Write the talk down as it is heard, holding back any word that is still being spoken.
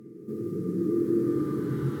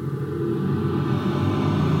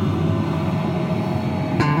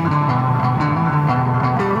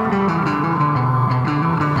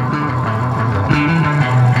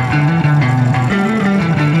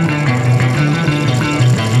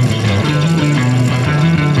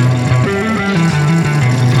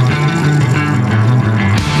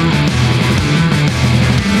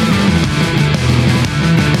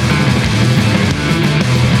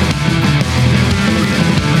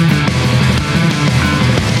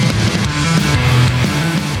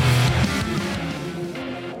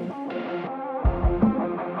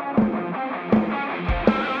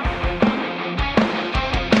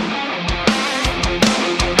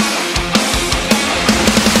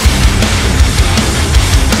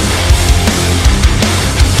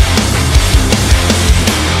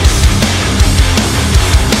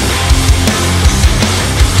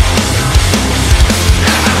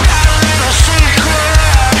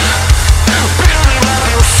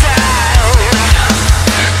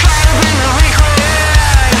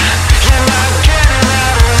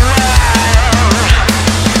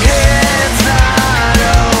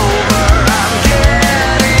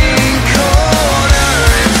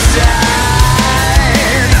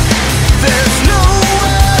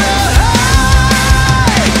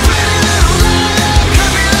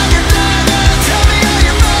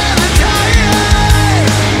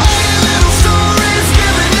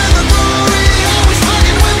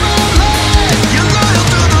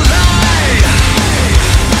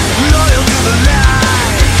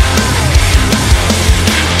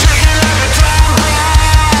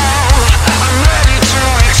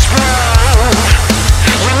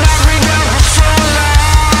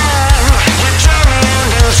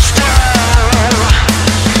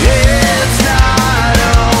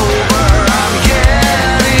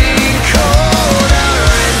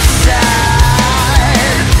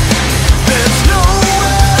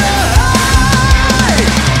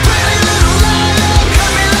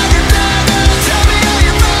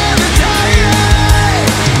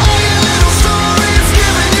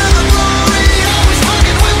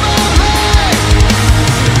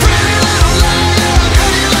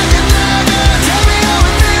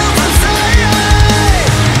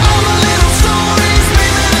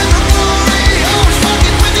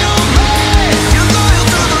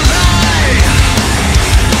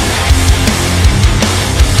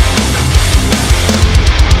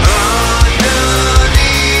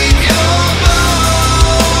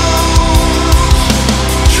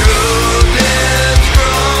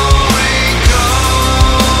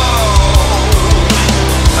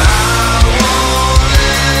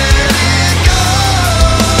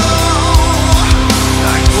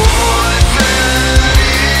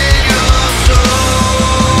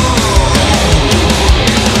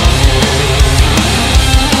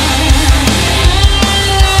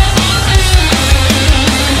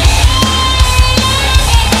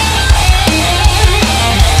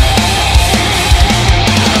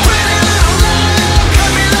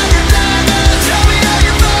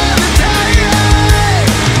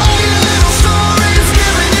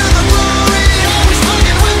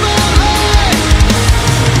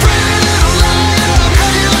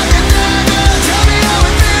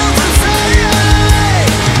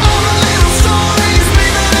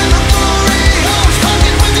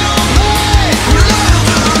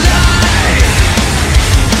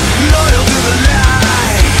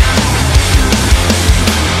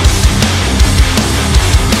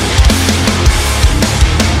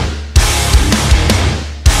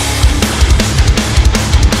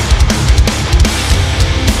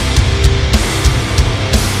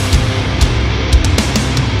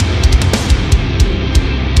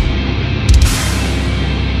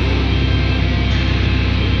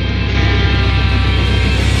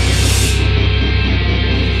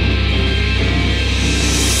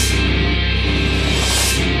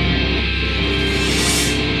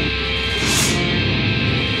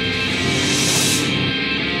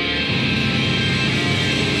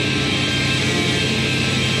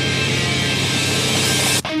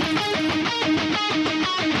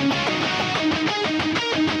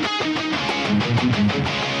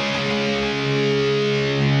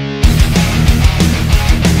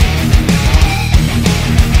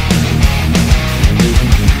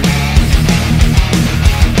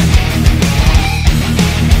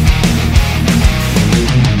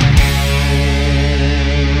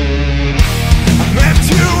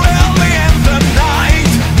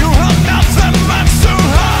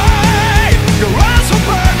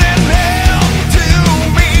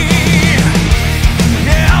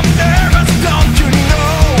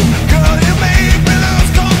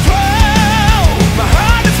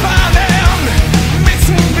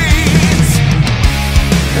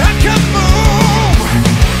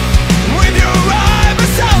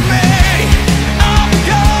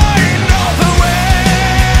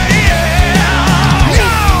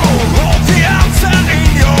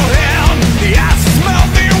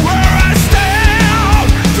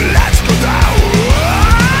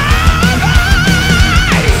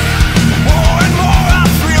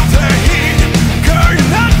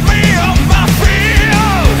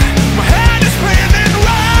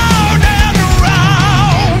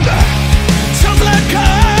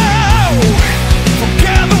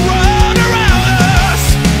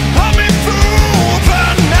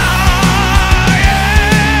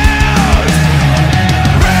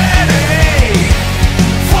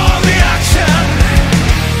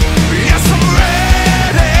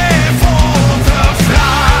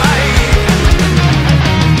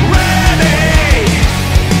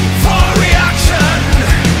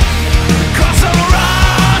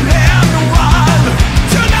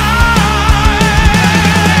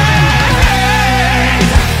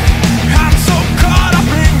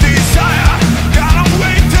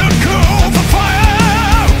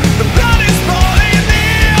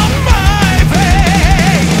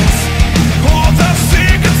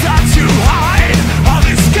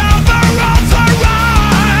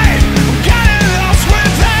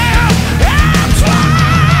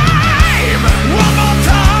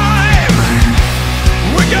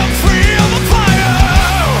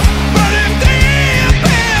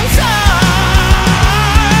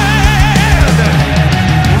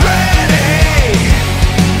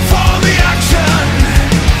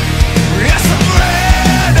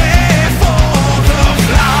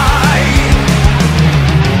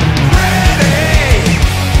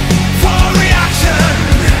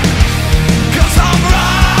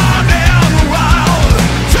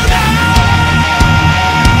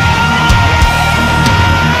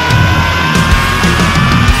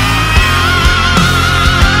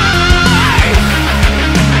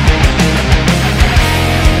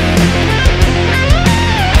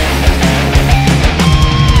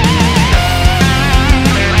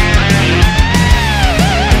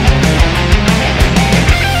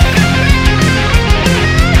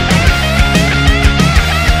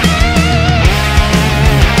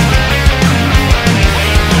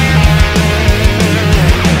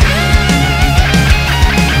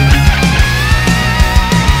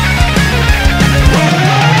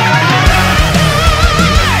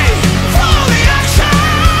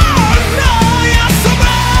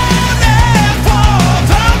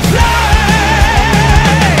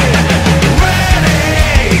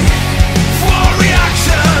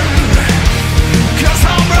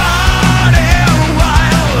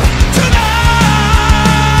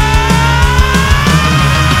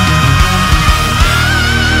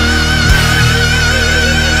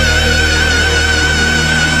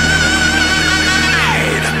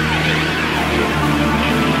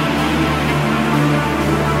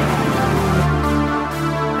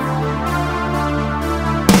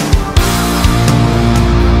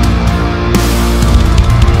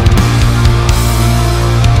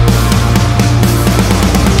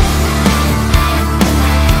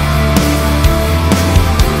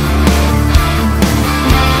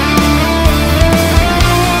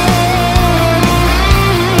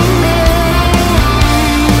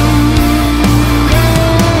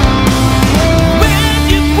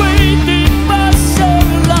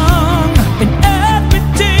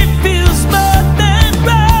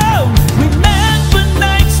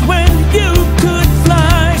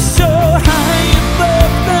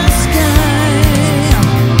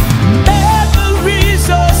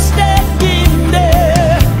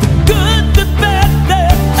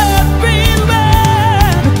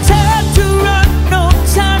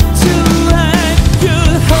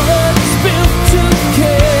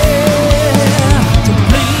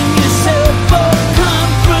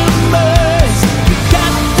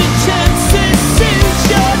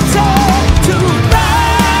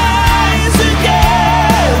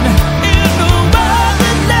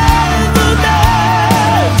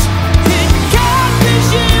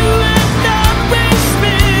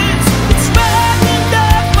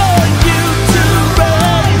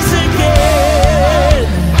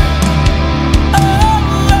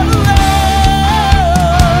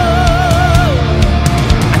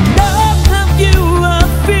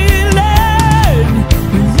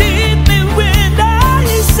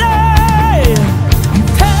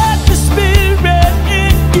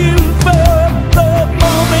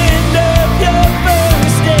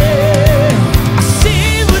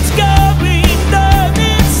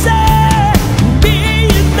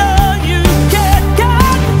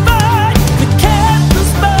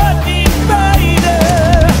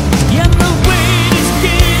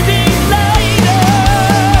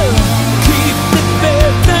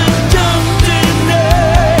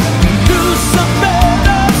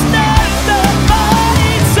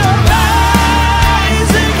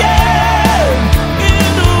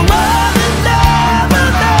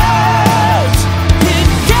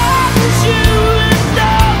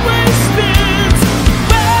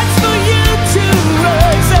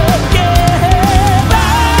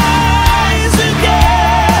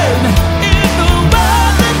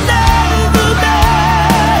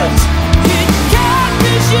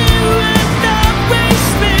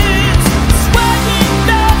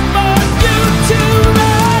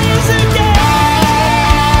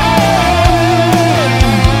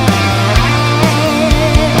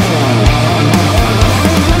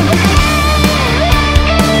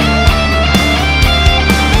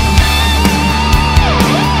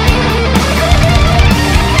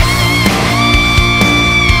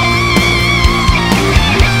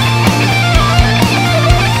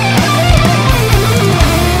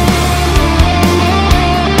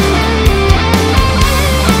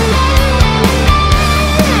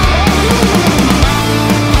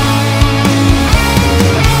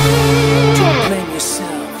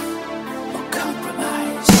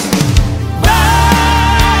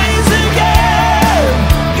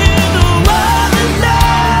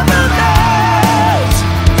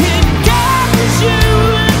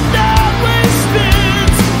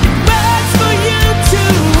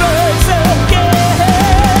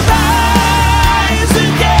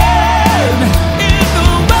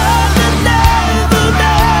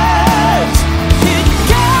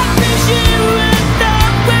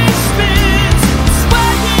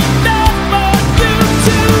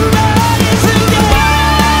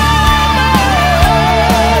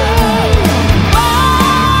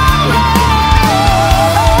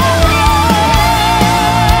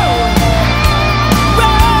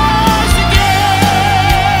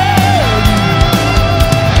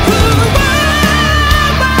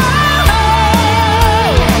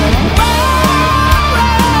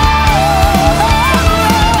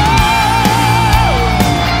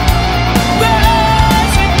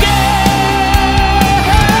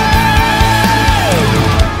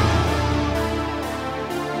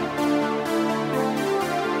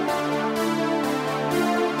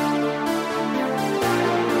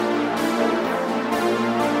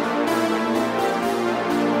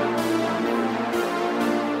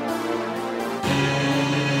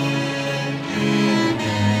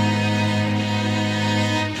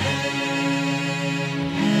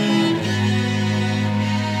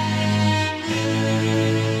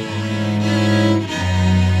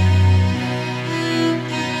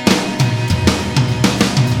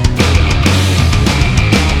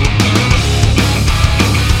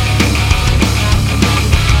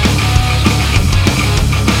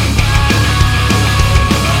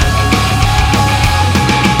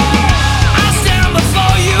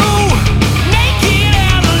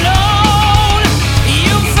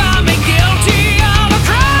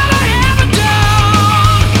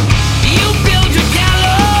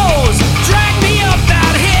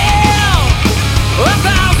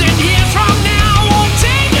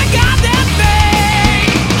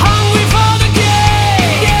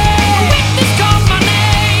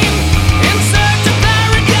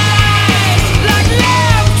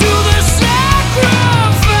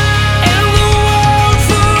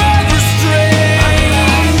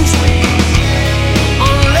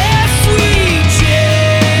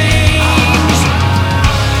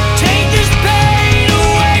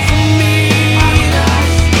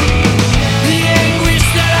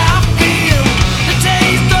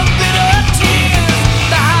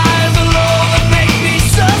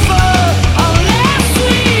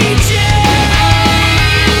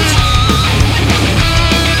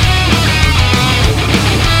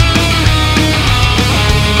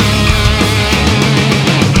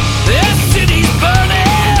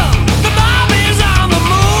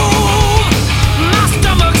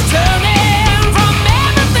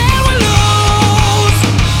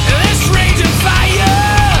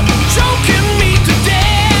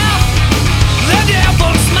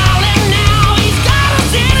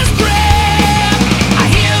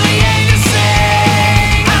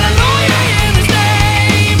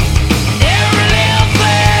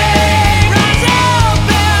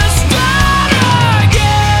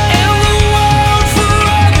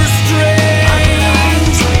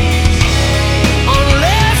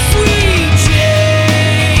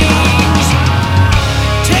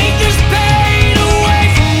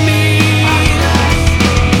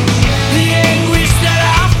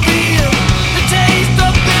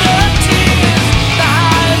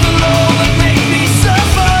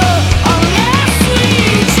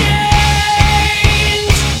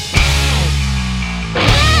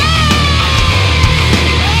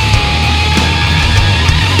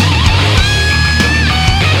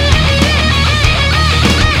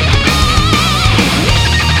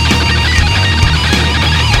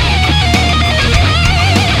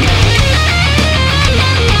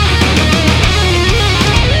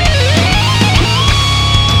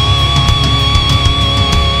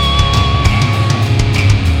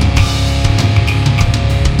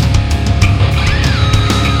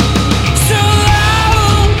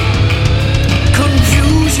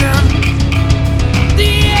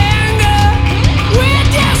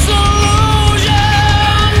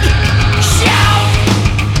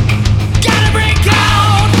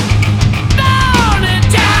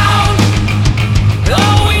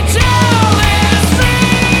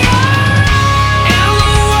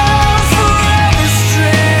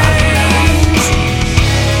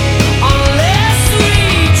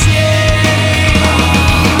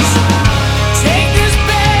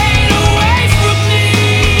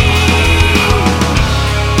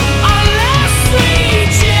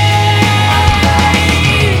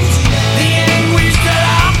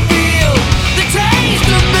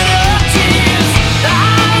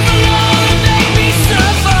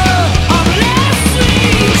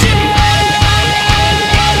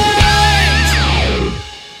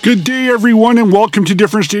Good day, everyone, and welcome to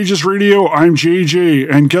Different Stages Radio. I'm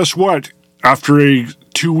JJ, and guess what? After a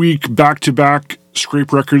 2-week back-to-back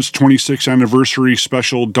Scrape Records 26th anniversary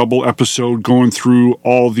special double episode going through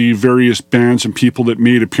all the various bands and people that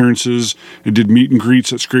made appearances and did meet and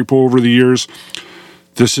greets at Scrape over the years,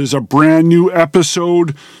 this is a brand new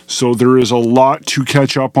episode, so there is a lot to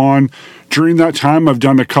catch up on. During that time, I've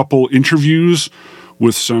done a couple interviews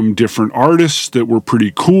with some different artists that were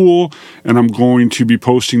pretty cool, and I'm going to be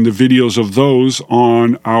posting the videos of those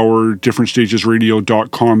on our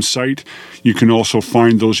differentstagesradio.com site. You can also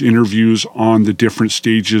find those interviews on the Different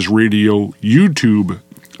Stages Radio YouTube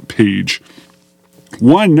page.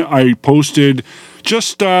 One I posted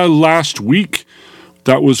just last week.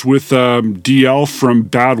 That was with DL from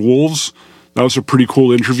Bad Wolves. That was a pretty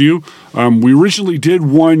cool interview. We originally did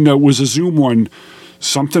one that was a Zoom one.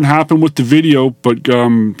 Something happened with the video, but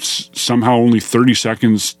somehow only 30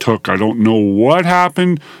 seconds took. I don't know what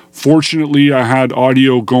happened. Fortunately, I had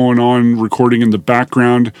audio going on, recording in the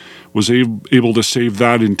background, was able to save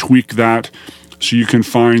that and tweak that. So you can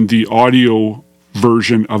find the audio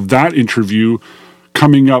version of that interview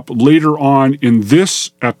coming up later on in this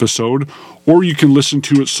episode, or you can listen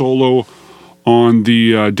to it solo on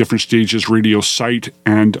the Different Stages Radio site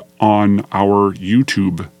and on our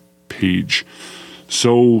YouTube page.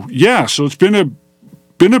 So yeah, so it's been a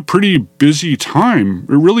pretty busy time.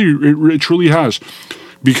 It truly has,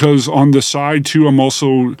 because on the side too,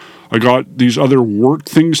 I got these other work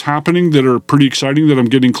things happening that are pretty exciting that I'm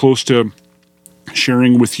getting close to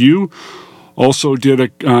sharing with you. Also did a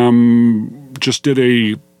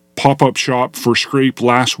pop-up shop for Scrape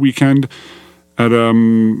last weekend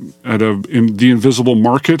in the Invisible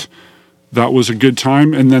Market. That was a good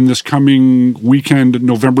time. And then this coming weekend,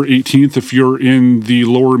 November 18th, if you're in the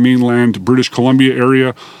Lower Mainland, British Columbia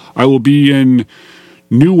area, I will be in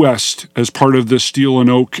New West as part of the Steel and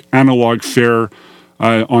Oak Analog Fair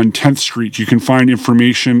on 10th Street. You can find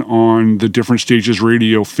information on the Different Stages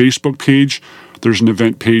Radio Facebook page. There's an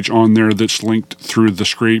event page on there that's linked through the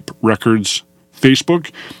Scrape Records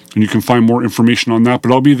Facebook, and you can find more information on that.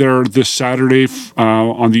 But I'll be there this Saturday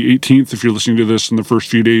on the 18th, if you're listening to this in the first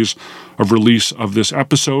few days of release of this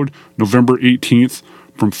episode, November 18th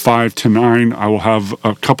from 5 to 9. I will have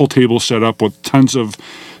a couple tables set up with tons of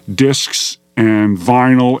discs and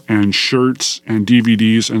vinyl and shirts and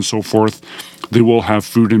DVDs and so forth. They will have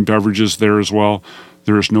food and beverages there as well.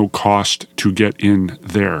 There is no cost to get in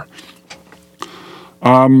there.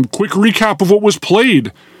 Quick recap of what was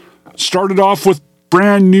played. Started off with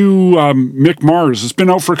brand new Mick Mars. It's been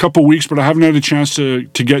out for a couple weeks, but I haven't had a chance to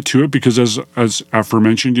get to it because, as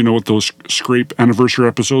aforementioned, with those Scrape anniversary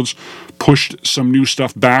episodes, pushed some new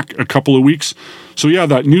stuff back a couple of weeks. So yeah,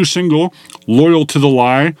 that new single, Loyal to the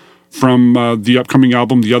Lie, from the upcoming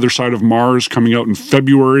album, The Other Side of Mars, coming out in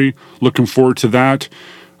February. Looking forward to that.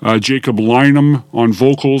 Jacob Lynham on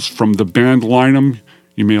vocals from the band Lynham.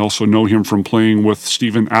 You may also know him from playing with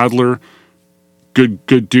Steven Adler.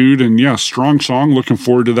 Good dude, and yeah, strong song. Looking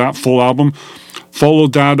forward to that full album.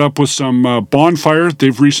 Followed that up with some Bonfire.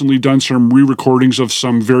 They've recently done some re-recordings of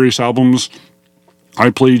some various albums. I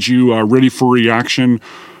played you Ready for Reaction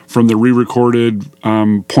from the re-recorded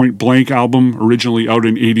Point Blank album, originally out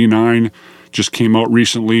in '89, just came out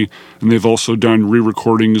recently. And they've also done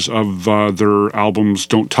re-recordings of their albums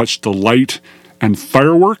Don't Touch the Light and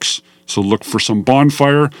Fireworks, so look for some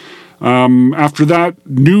Bonfire. After that,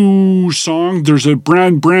 new song, there's a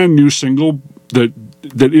brand new single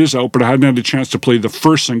that is out, but I hadn't had a chance to play the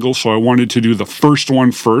first single, so I wanted to do the first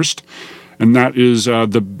one first, and that is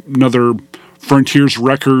another Frontiers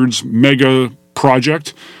Records mega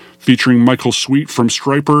project featuring Michael Sweet from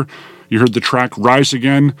Stryper. You heard the track Rise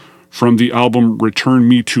Again from the album Return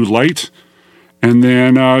Me to Light, and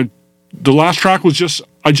then the last track was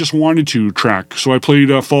I Just Wanted To track. So I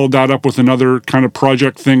followed that up with another kind of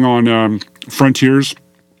project thing on Frontiers.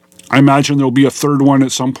 I imagine there'll be a third one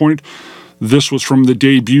at some point. This was from the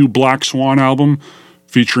debut Black Swan album,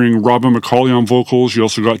 featuring Robin McCauley on vocals. You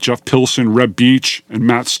also got Jeff Pilson, Reb Beach, and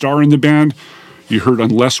Matt Starr in the band. You heard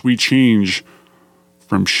Unless We Change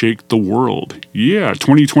from Shake the World. Yeah,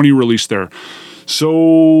 2020 release there.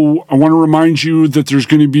 So I want to remind you that there's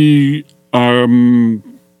going to be...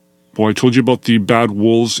 I told you about the Bad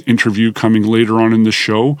Wolves interview coming later on in the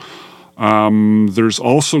show. There's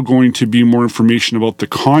also going to be more information about the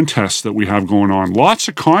contests that we have going on. Lots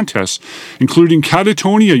of contests, including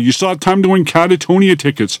Catatonia. You still have time to win Catatonia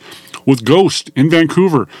tickets with Ghost in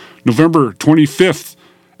Vancouver, November 25th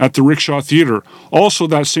at the Rickshaw Theatre. Also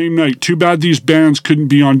that same night, too bad these bands couldn't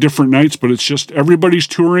be on different nights, but it's just everybody's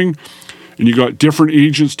touring and you got different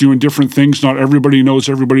agents doing different things. Not everybody knows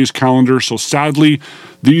everybody's calendar. So sadly,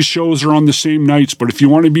 these shows are on the same nights. But if you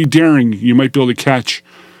want to be daring, you might be able to catch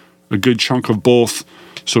a good chunk of both.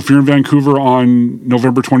 So if you're in Vancouver on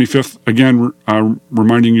November 25th, again,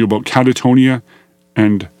 reminding you about Catatonia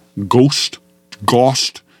and Ghost,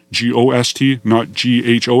 G-O-S-T, not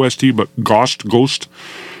G-H-O-S-T, but Ghost.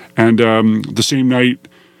 And the same night,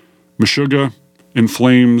 Meshuggah, In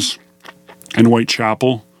Flames, and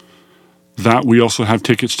Whitechapel. That we also have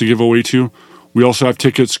tickets to give away to. We also have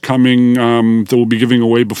tickets coming that we'll be giving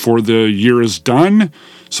away before the year is done.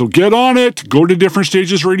 So get on it. Go to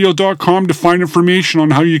differentstagesradio.com to find information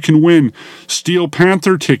on how you can win Steel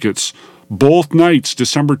Panther tickets both nights,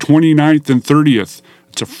 December 29th and 30th.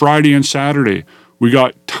 It's a Friday and Saturday. We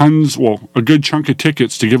got a good chunk of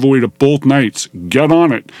tickets to give away to both nights. Get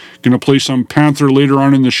on it. Going to play some Panther later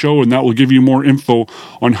on in the show, and that will give you more info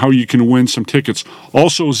on how you can win some tickets.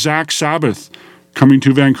 Also, Zach Sabbath coming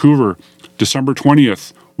to Vancouver, December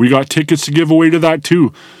 20th. We got tickets to give away to that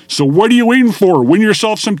too. So what are you waiting for? Win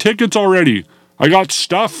yourself some tickets already. I got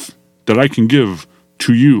stuff that I can give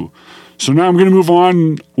to you. So now I'm going to move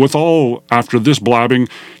on after this blabbing,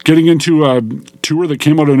 getting into a tour that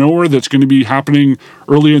came out of nowhere that's going to be happening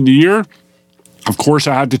early in the year. Of course,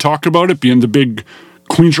 I had to talk about it, being the big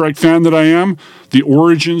Queensryche fan that I am. The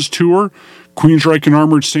Origins Tour, Queensryche and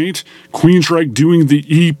Armored Saint. Queensryche doing the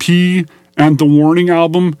EP and the Warning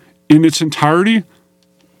album in its entirety.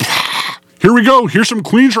 Here we go. Here's some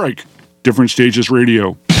Queensryche. Different Stages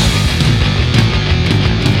Radio.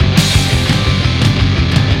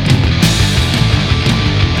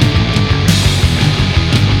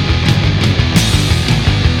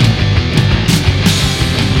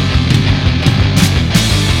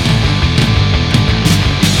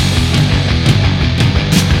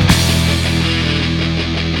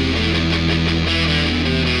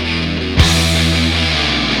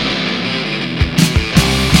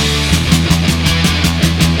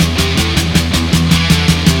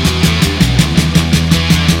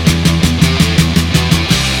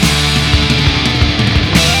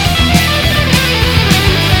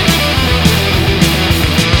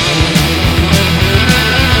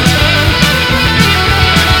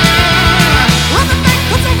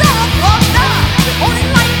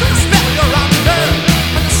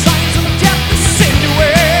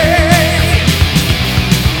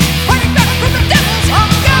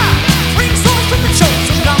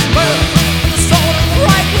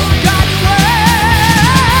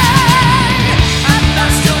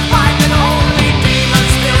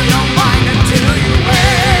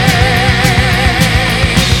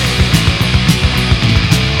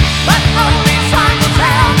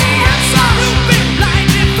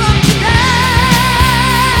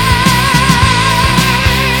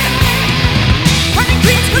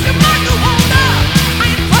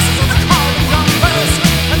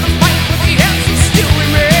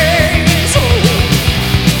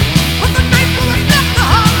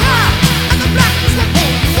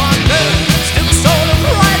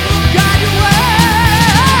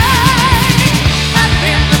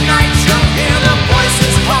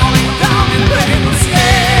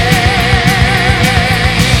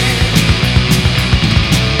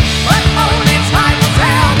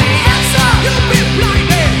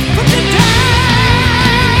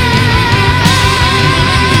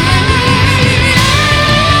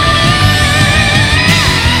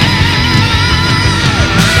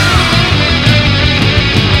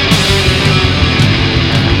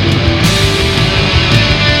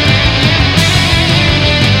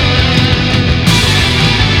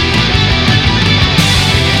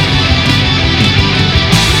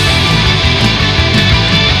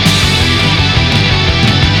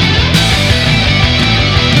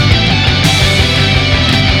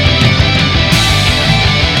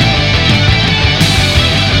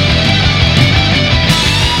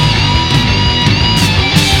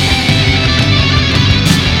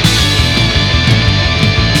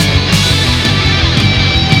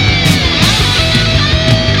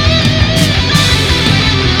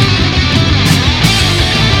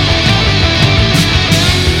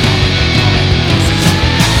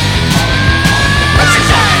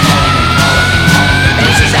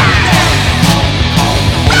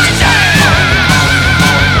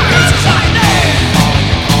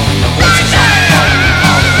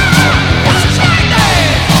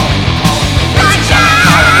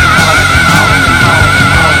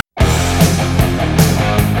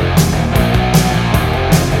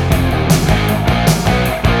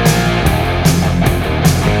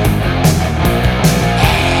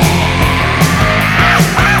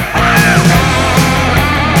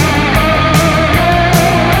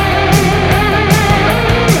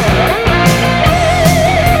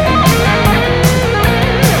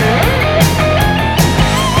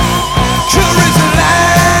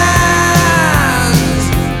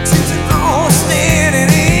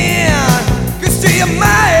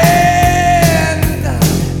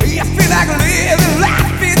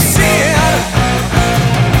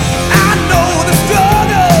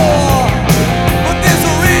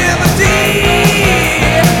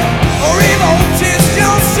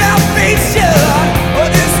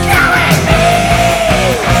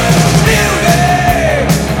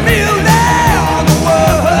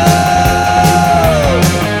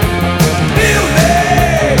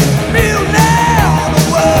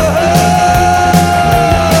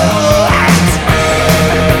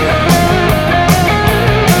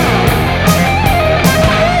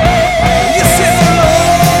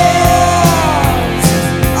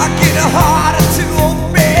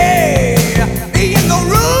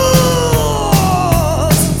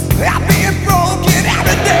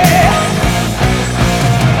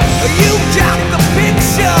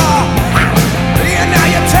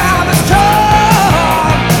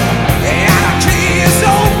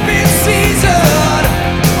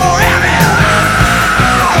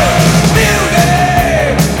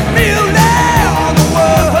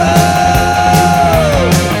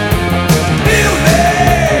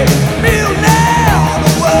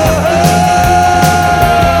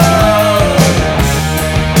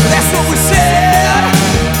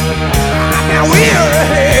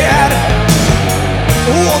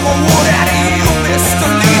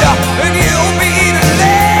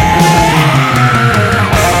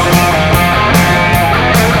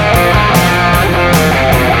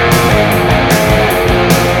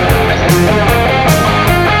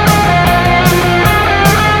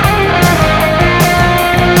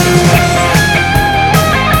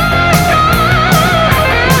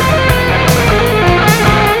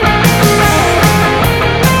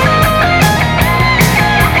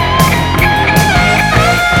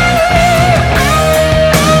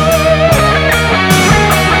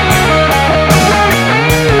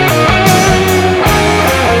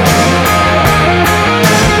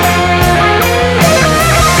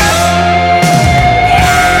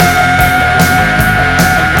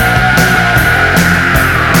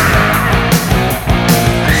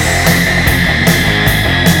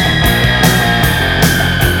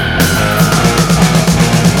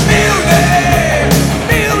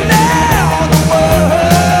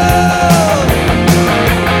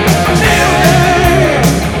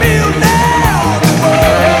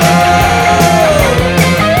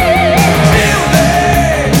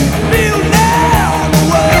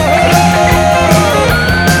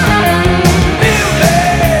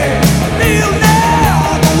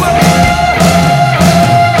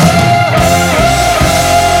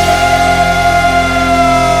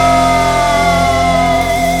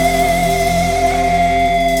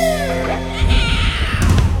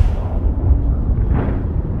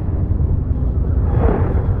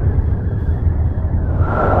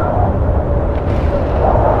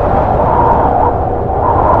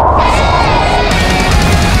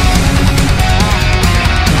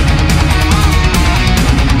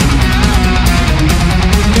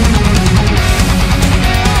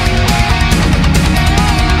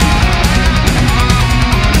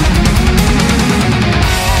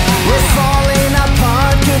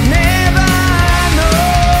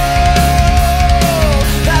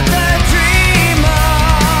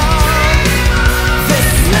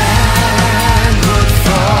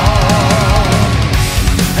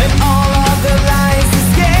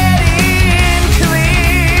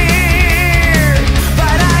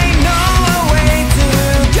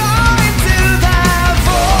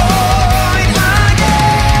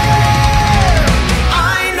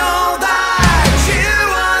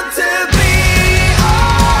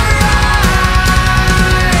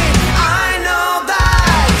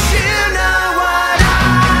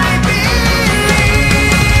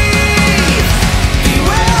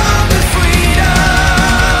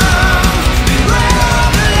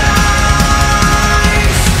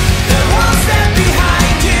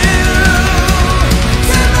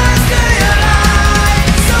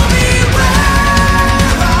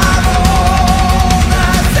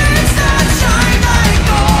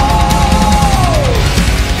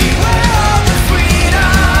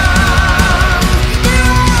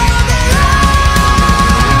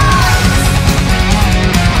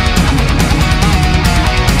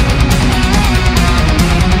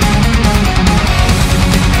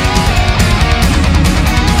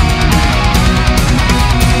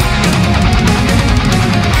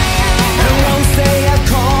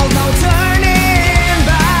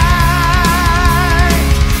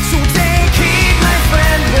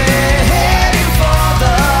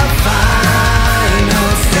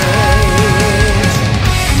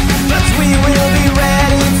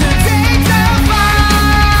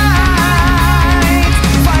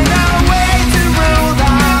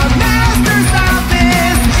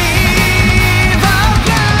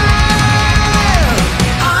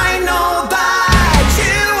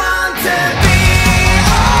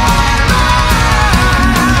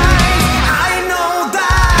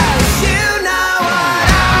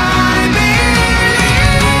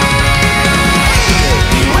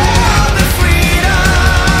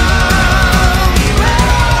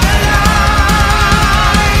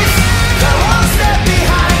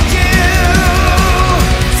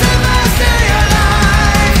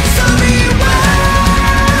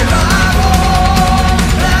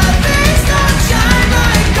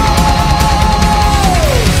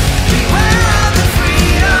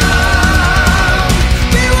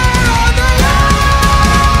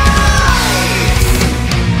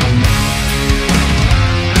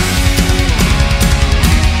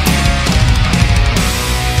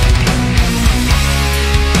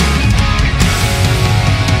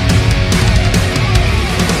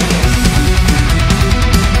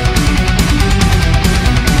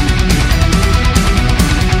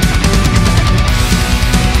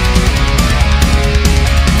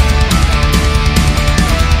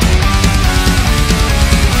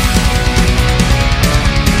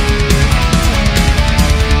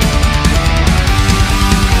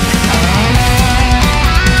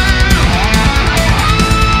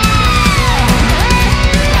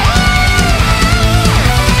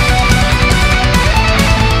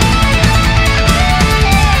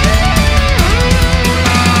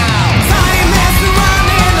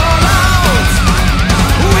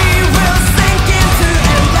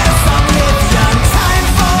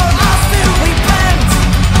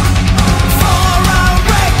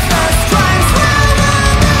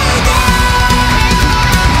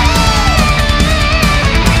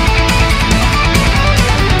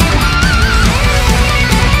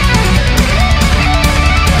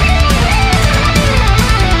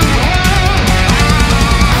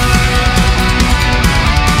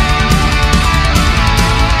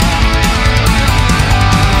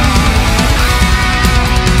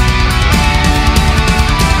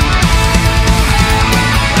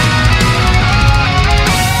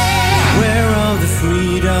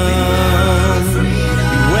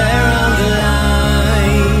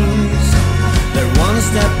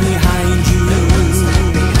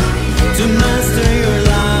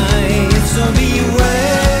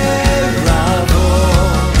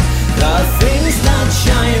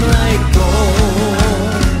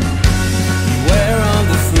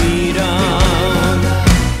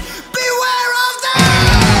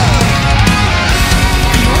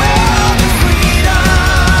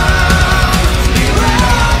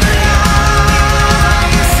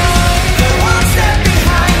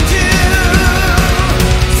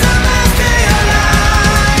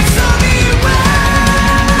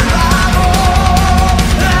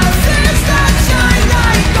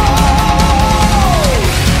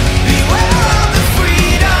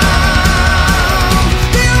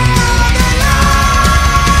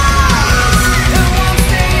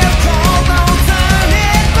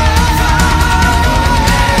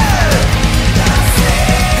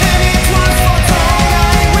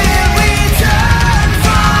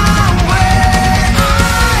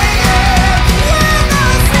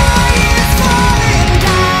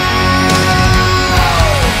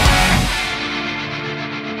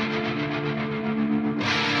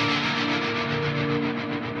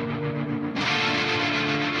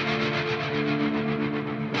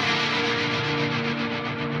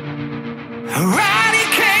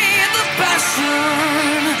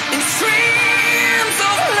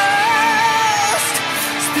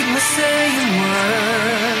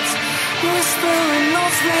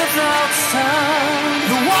 The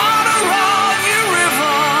water on your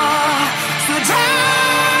river, so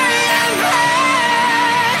dry and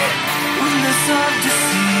black, witness of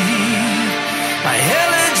deceit, my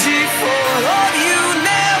elegy for love you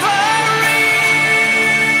never read.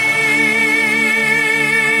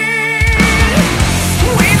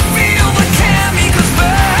 We feel the chemicals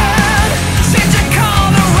burn, change the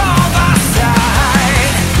color of our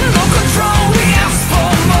side. No control, we ask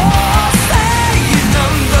for more, staying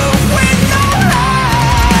under with no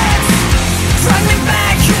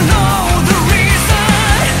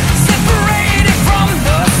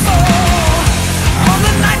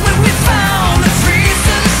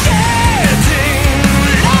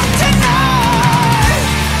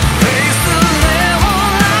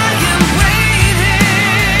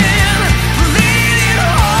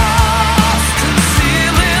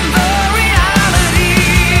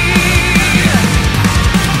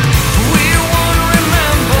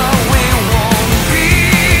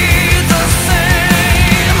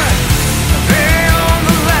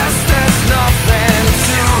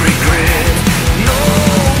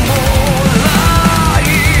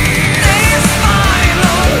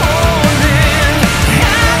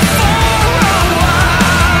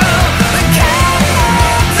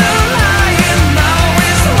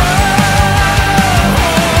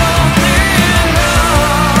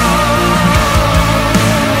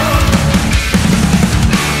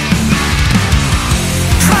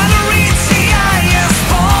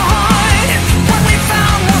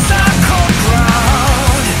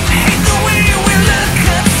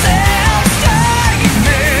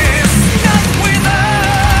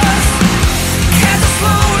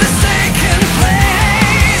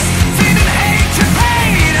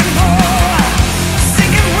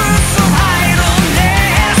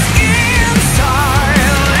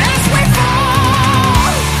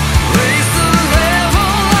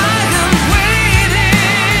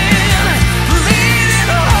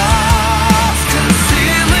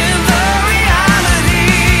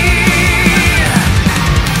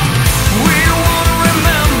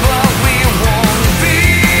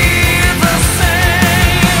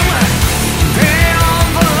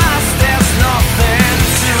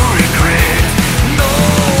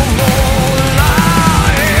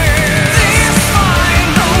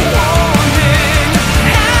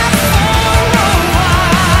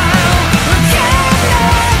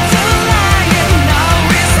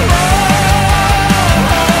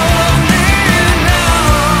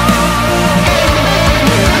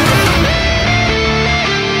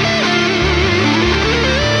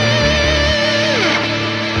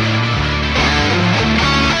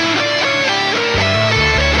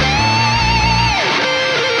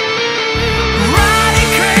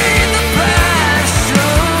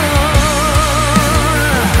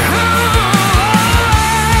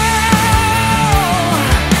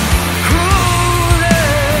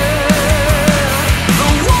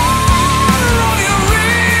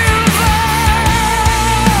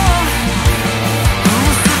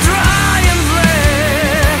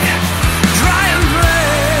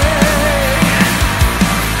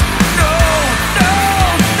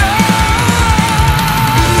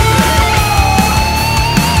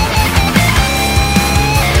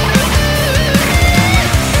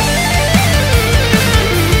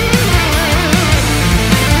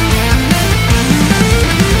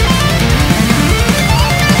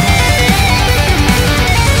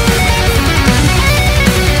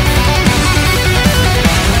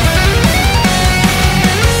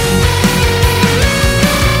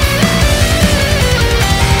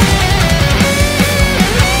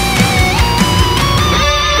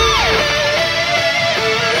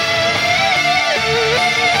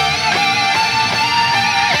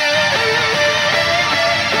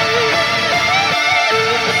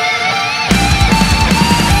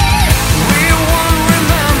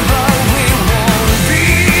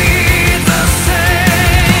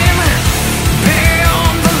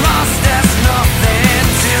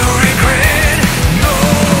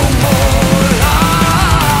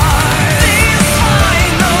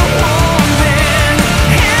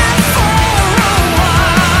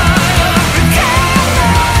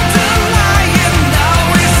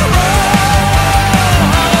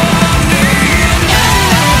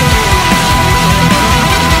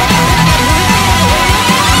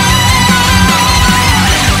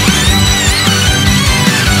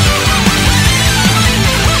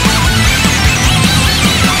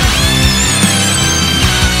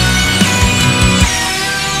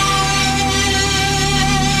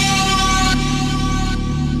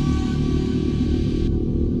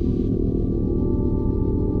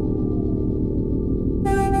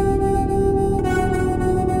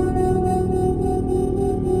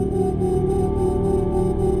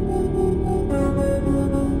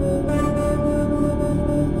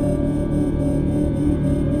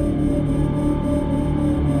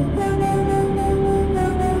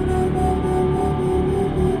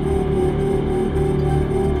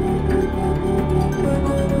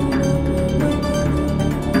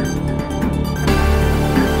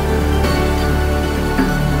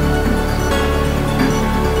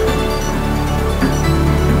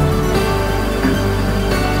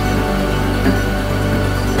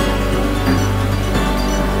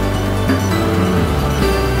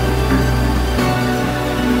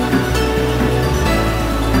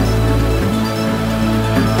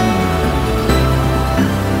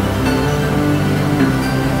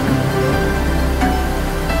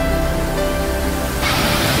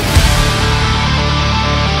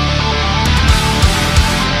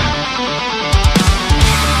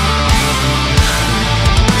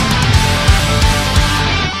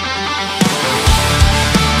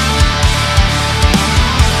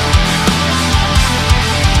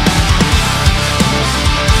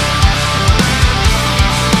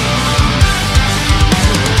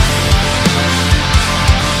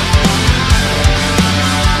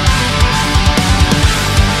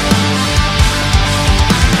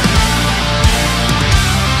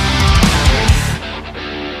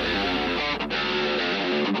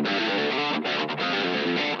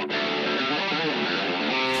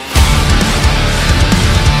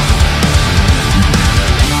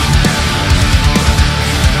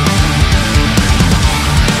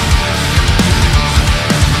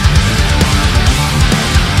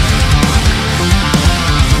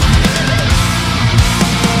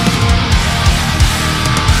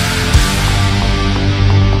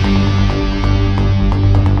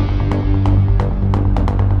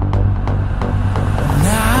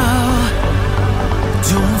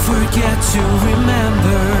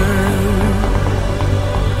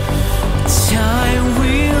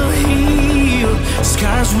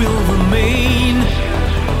scars will remain.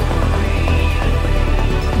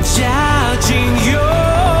 Judging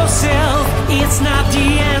yourself, it's not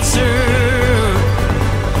the answer.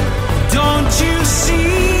 Don't you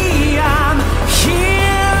see I'm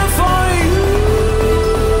here for you?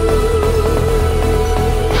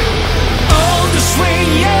 All the swing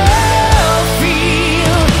you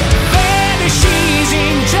feel vanishes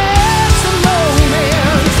in just a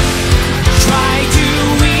moment. Try to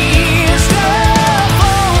ease the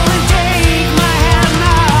fall and take my hand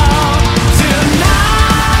now. Tonight,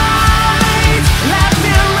 let me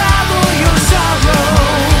unravel your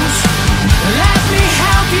sorrows. Let me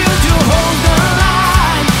help you to hold the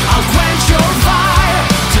line. I'll quench your fire.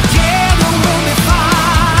 Together we'll be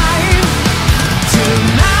fine.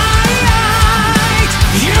 Tonight,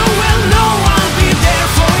 you will know I'll be there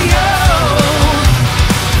for you.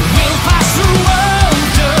 We'll pass through all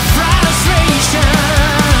the frustrations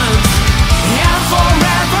and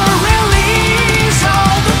forever release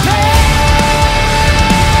all the pain.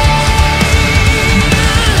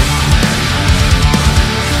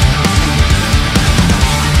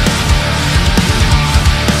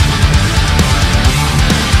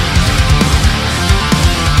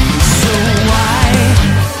 So why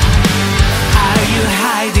are you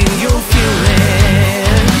hiding your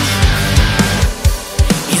feelings?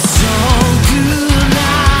 It's all good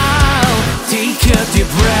now. Take a deep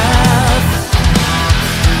breath.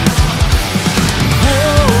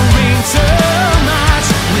 Worrying too much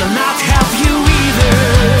will not help you either.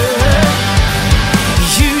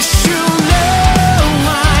 You should know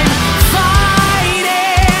I'm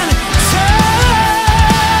fighting too.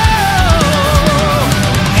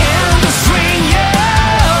 And the strain you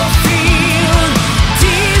feel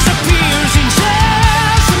disappears in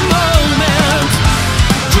just a moment.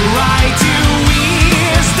 Try to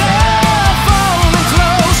ease the fall and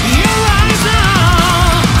close your eyes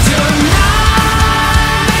now. Tonight,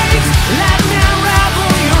 let me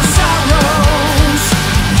unravel your sorrows.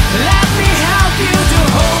 Let me help you to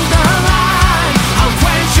hold the line. I'll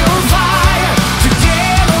quench your fire.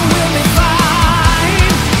 Together we'll be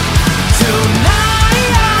fine. Tonight,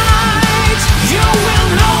 you will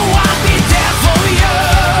know I'll be there for you.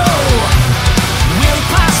 We'll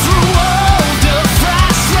pass through all the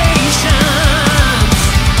frustrations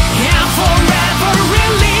and forever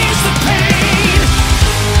release the pain.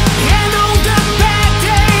 And all the bad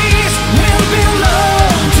days will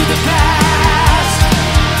belong to the past.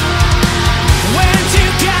 When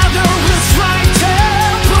together we'll strive to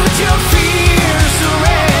put your fears to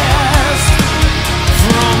rest.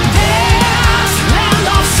 From this land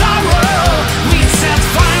of sorrow, we set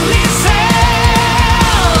finally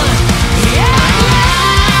sail.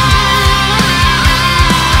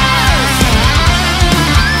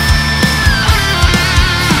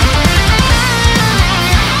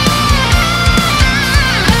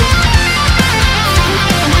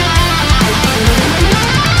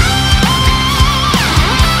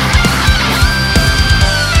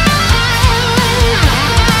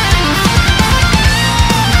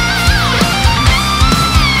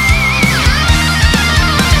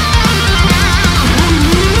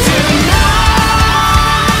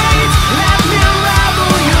 Tonight, let me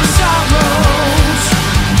unravel your sorrows.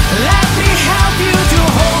 Let me help you to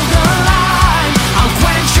hold the line. I'll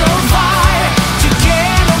quench your fire.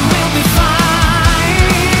 Together we'll be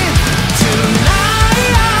fine. Tonight,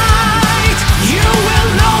 you will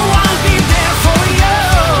know I'll be there for you.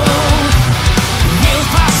 We'll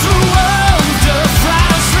pass through all the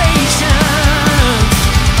frustrations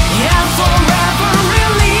and forever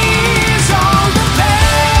release all the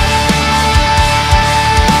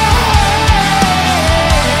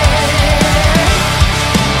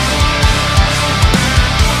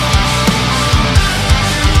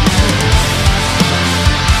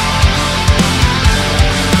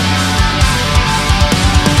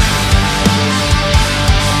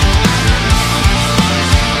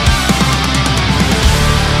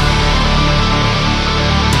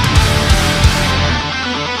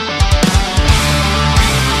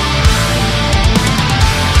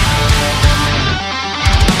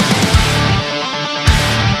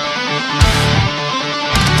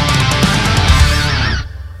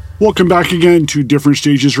Welcome back again to Different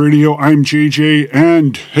Stages Radio. I'm JJ,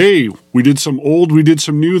 and hey, we did some old, we did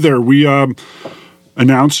some new there. We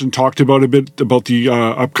announced and talked about a bit about the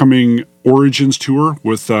upcoming Origins tour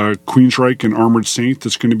with Queensryche and Armored Saint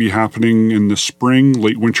that's going to be happening in the spring,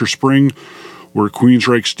 late winter spring, where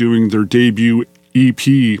Queensryche's doing their debut EP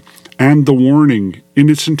and The Warning in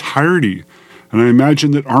its entirety And I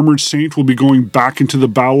imagine that Armored Saint will be going back into the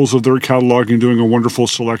bowels of their catalog and doing a wonderful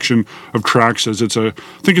selection of tracks, as I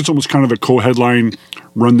think it's almost kind of a co-headline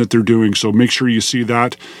run that they're doing. So make sure you see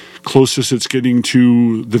that. Closest it's getting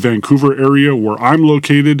to the Vancouver area where I'm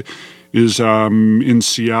located is in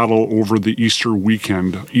Seattle over the Easter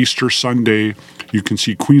weekend. Easter Sunday, you can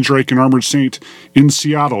see Queensryche and Armored Saint in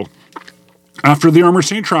Seattle. After the Armored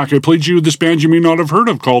Saint track, I played you this band you may not have heard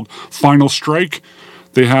of called Final Strike.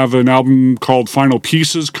 They have an album called Final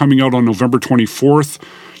Pieces coming out on November 24th.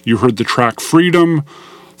 You heard the track Freedom.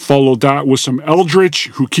 Followed that with some Eldritch,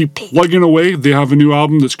 who keep plugging away. They have a new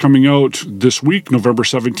album that's coming out this week, November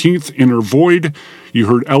 17th, Inner Void. You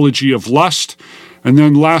heard Elegy of Lust. And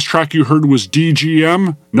then last track you heard was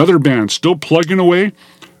DGM, another band still plugging away.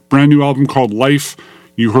 Brand new album called Life.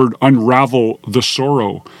 You heard Unravel the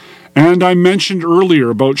Sorrow. And I mentioned earlier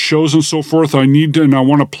about shows and so forth. I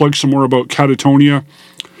want to plug some more about Catatonia.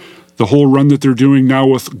 The whole run that they're doing now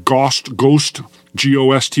with Ghost,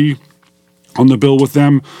 G-O-S-T, on the bill with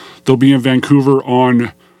them. They'll be in Vancouver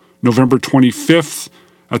on November 25th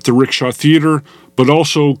at the Rickshaw Theatre. But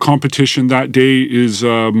also competition that day is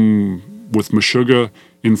with Meshuggah,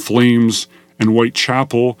 In Flames, and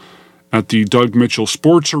Whitechapel at the Doug Mitchell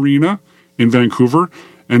Sports Arena in Vancouver.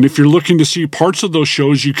 And if you're looking to see parts of those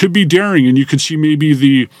shows, you could be daring and you could see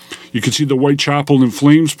the Whitechapel and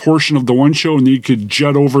Flames portion of the one show, and then you could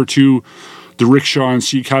jet over to the Rickshaw and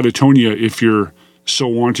see Catatonia if you're so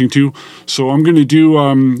wanting to. So I'm going to do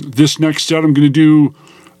this next set. I'm going to do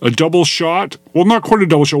a double shot. Well, not quite a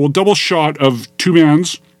double shot. Well, double shot of two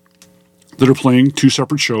bands that are playing two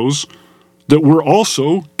separate shows that we're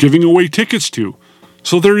also giving away tickets to.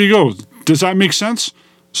 So there you go. Does that make sense?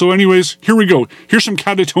 So anyways, here we go. Here's some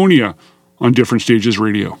Catatonia on Different Stages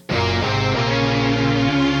Radio.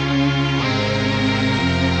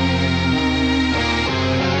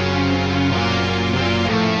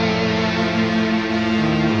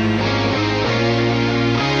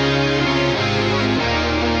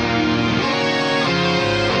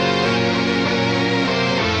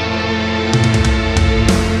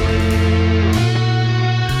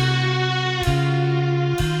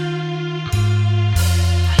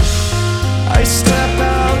 I step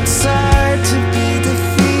outside to be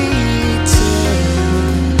defeated.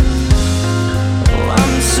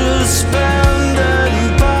 I'm suspended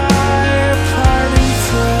by a parting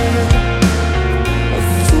thread, a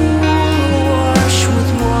fool awash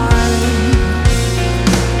with wine,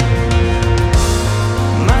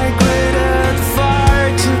 migrated far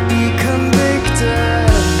to be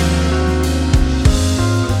convicted.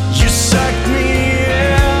 You sucked me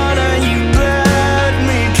in and you bled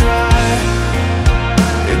me dry.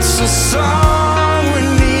 It's a song we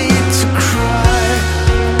need to cry.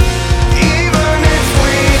 Even if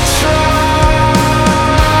we try,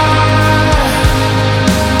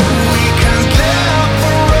 we can't live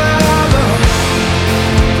forever.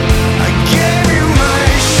 I gave you my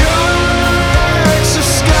shirts of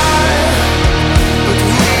sky, but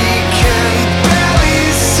we can barely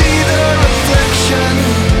see the reflection.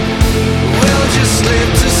 We'll just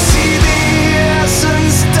live to see the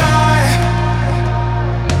essence die.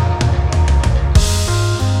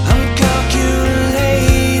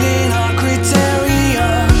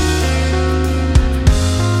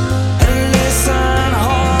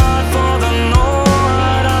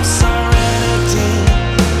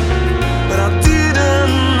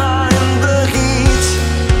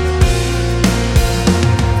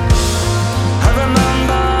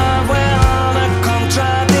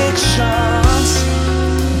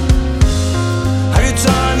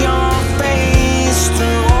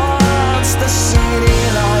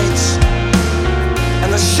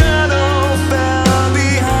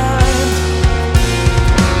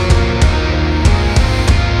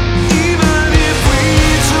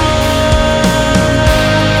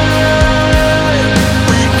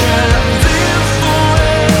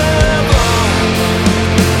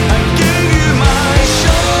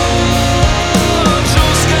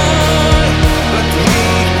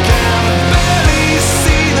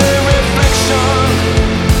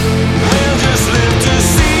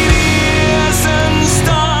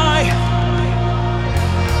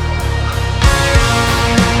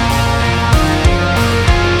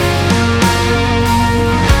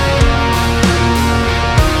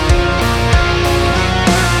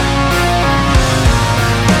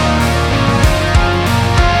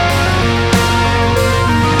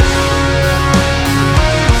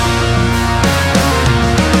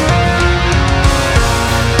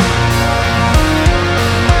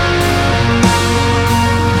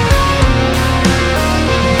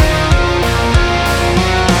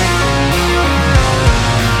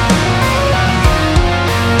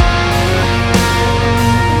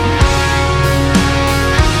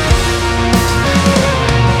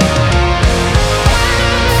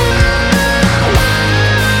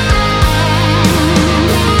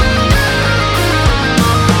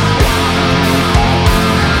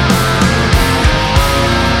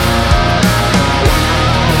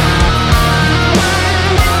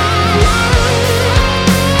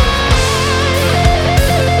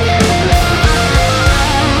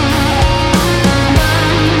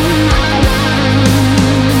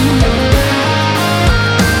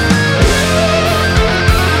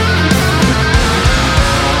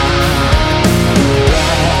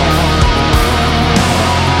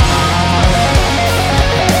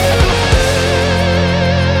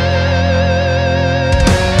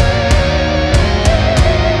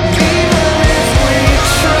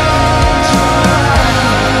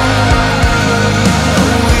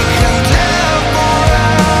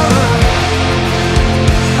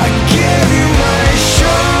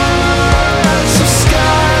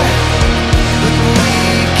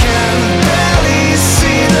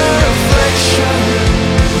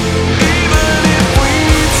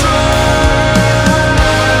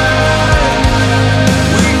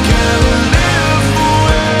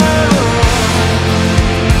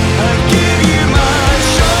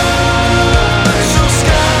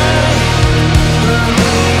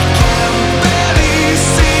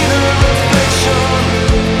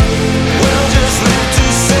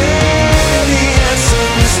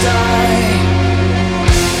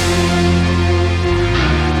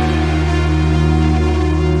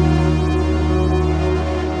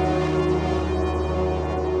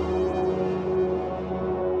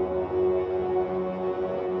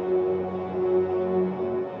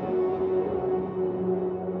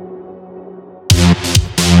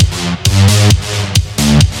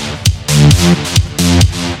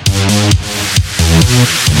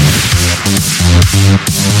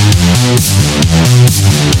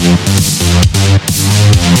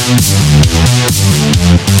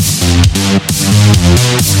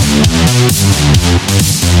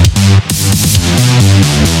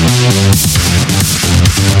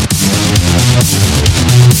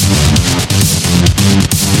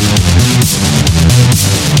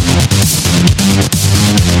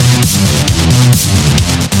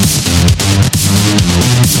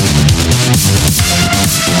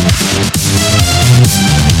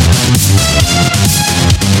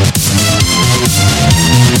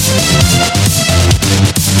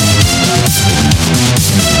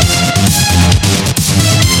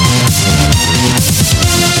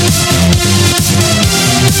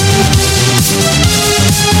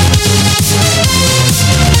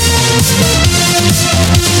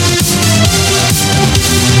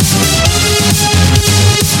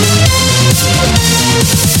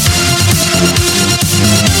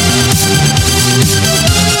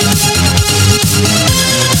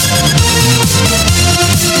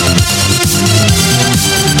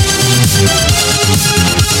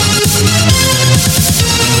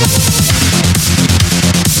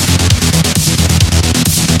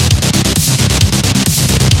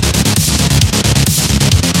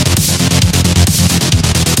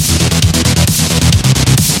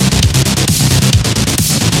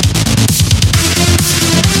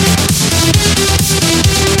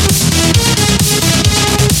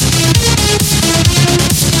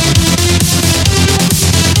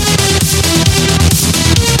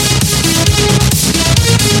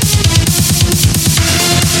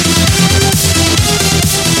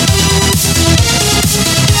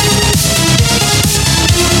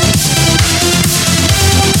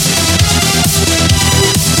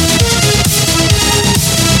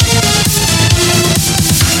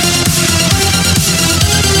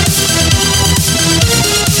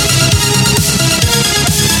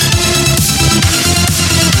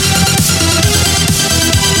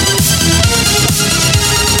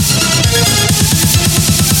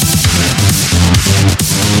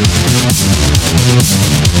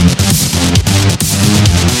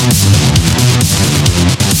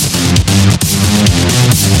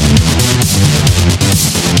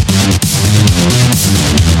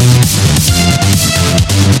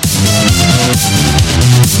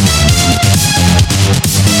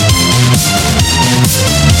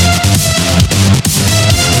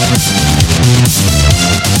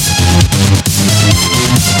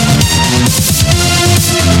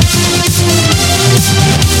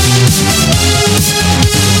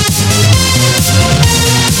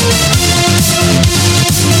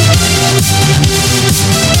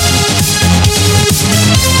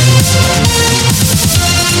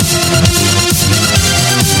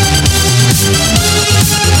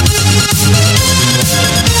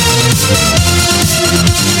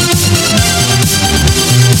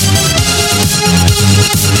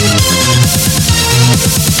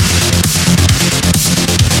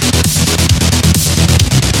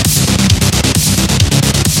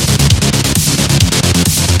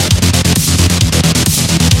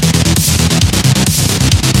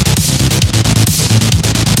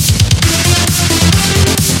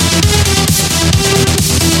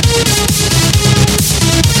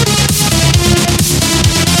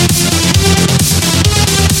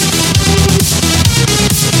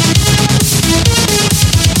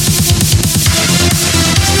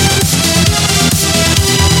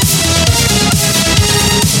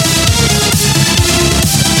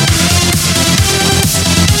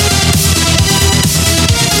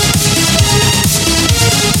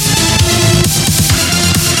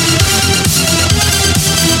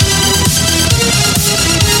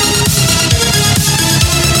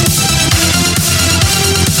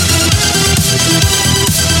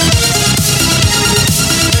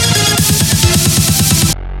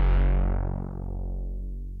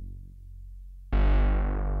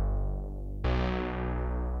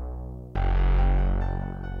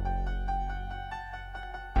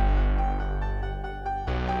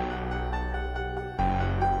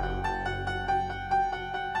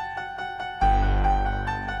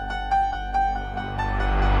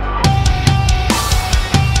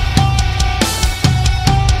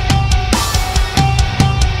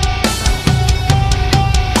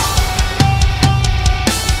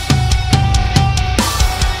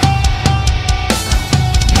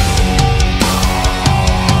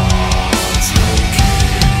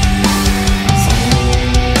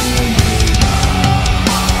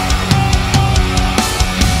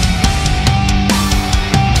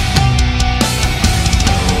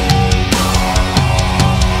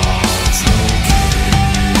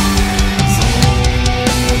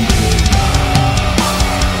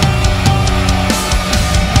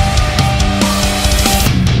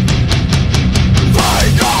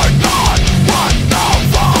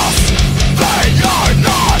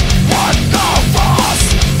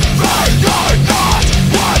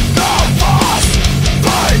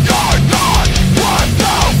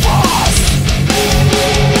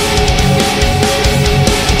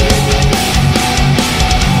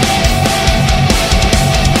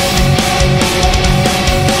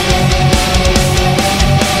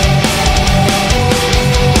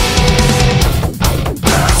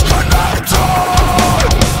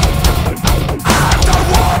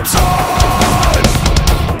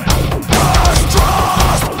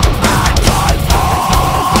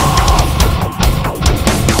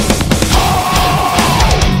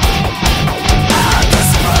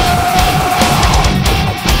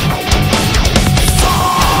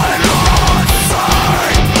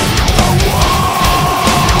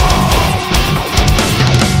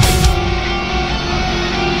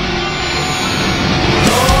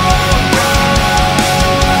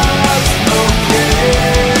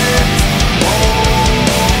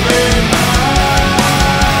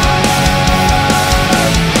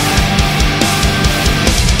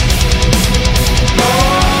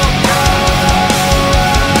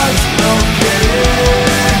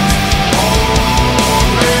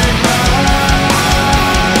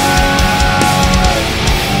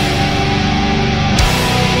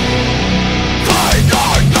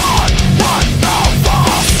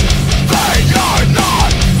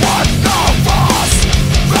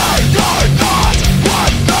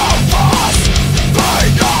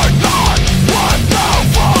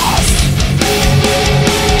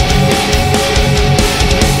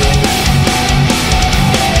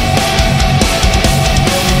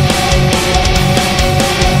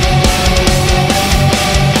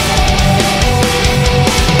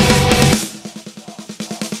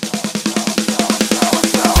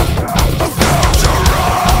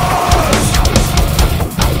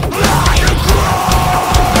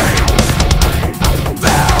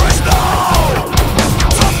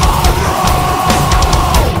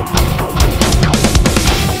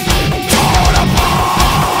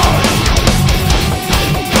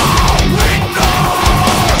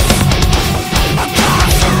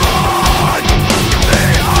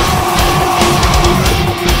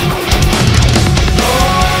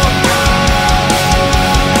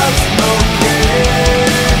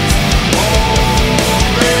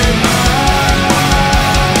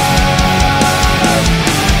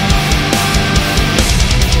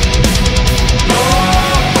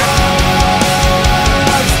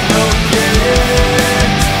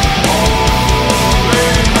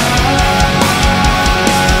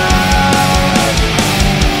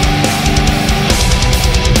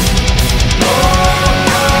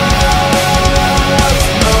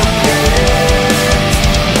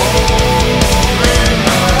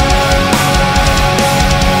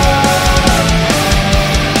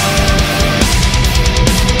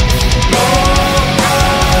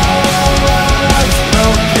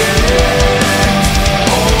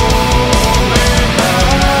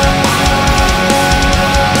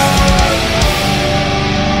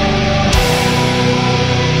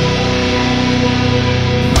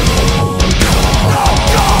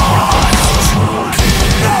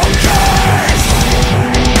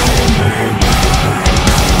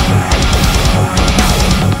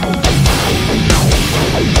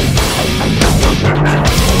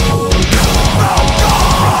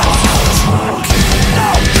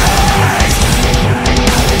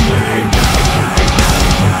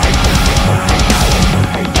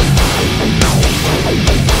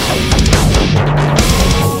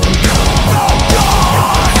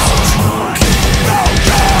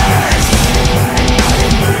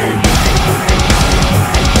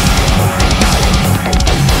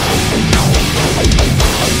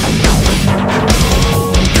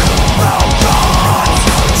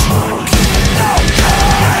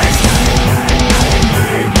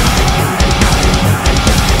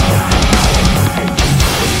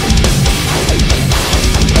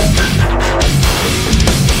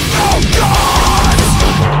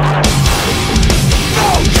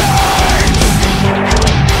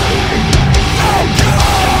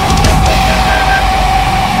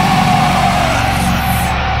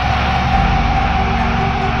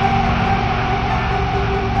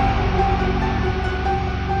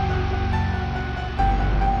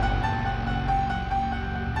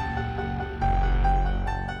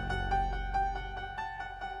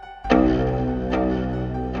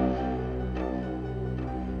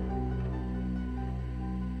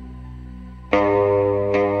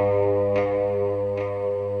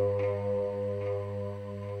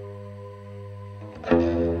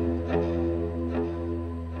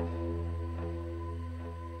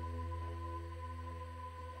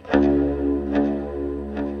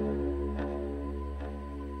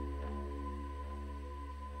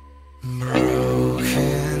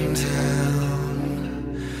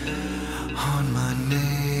 on my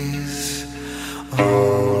knees.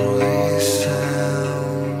 Only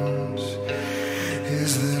sounds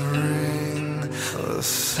is the ring. The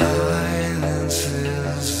silence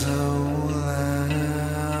is so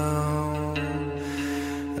loud.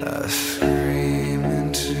 I scream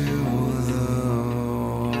into the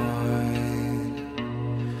void.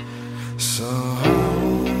 So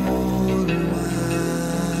hold my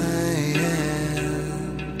hand,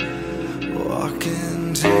 walk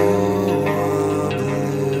into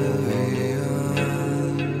oblivion.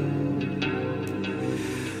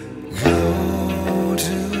 Go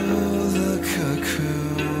to the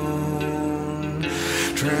cocoon,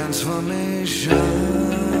 transformation.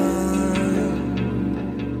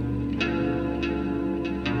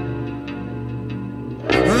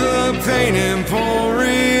 The pain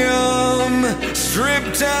emporium,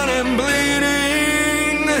 stripped down and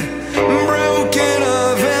bleeding, broken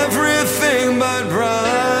of everything but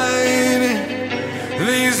pride.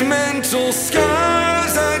 These mental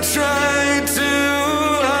scars I tried to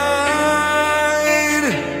hide.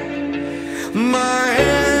 My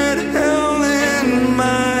head held in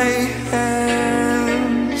my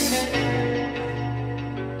hands.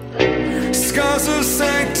 Scars of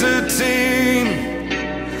sanctity,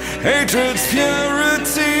 hatred's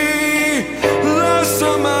purity, lost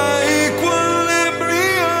of my equilibrium.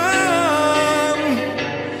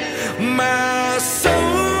 My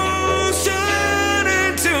soul shut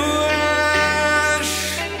into ash.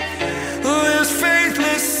 This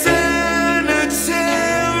faithless sanitarium.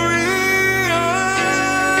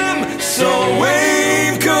 So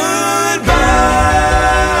wave goodbye.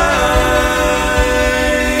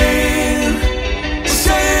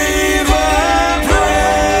 Save a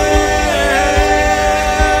prayer.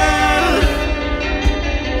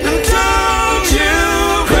 Don't you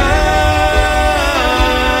cry.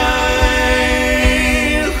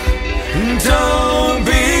 Don't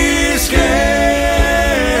be scared.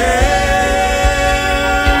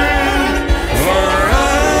 For I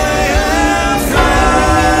have thrived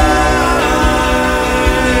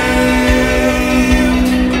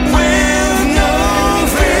with no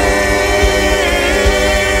fear.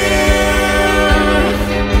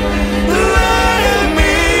 Let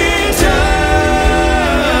me die.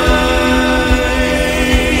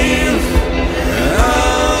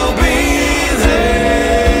 I'll be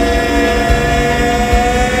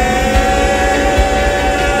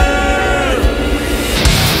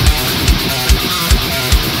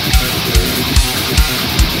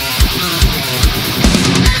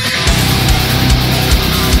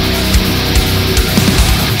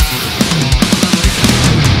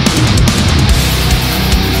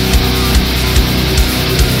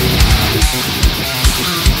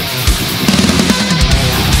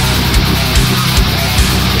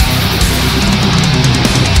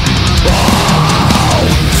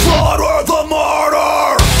slaughter the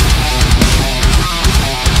martyr.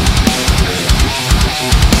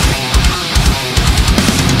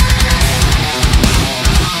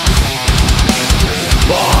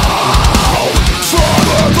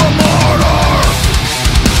 Slaughter the martyr.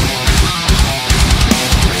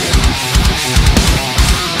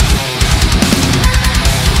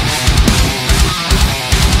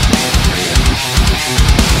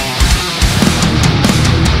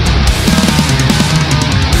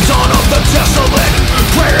 Dawn of the desolate,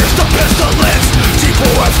 prayers to pestilence.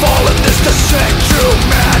 People has fallen, this descent to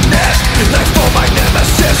madness. Knife for my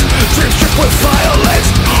nemesis, dreams stripped with violence.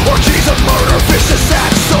 Orgies of murder, vicious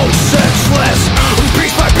acts so senseless.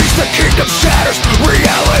 Piece by piece the kingdom shatters,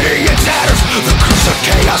 reality in tatters. The curse of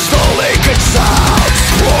chaos slowly consumes,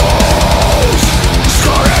 grows.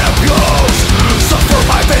 Scarred and abused, suffer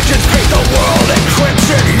my vengeance, paint the world in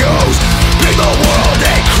crimson hues. Paint the world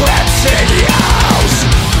in crimson hues.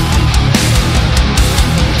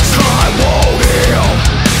 Time won't heal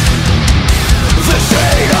this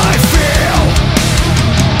hate I feel.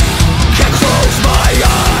 Can't close my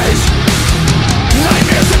eyes.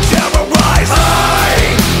 Nightmares and terror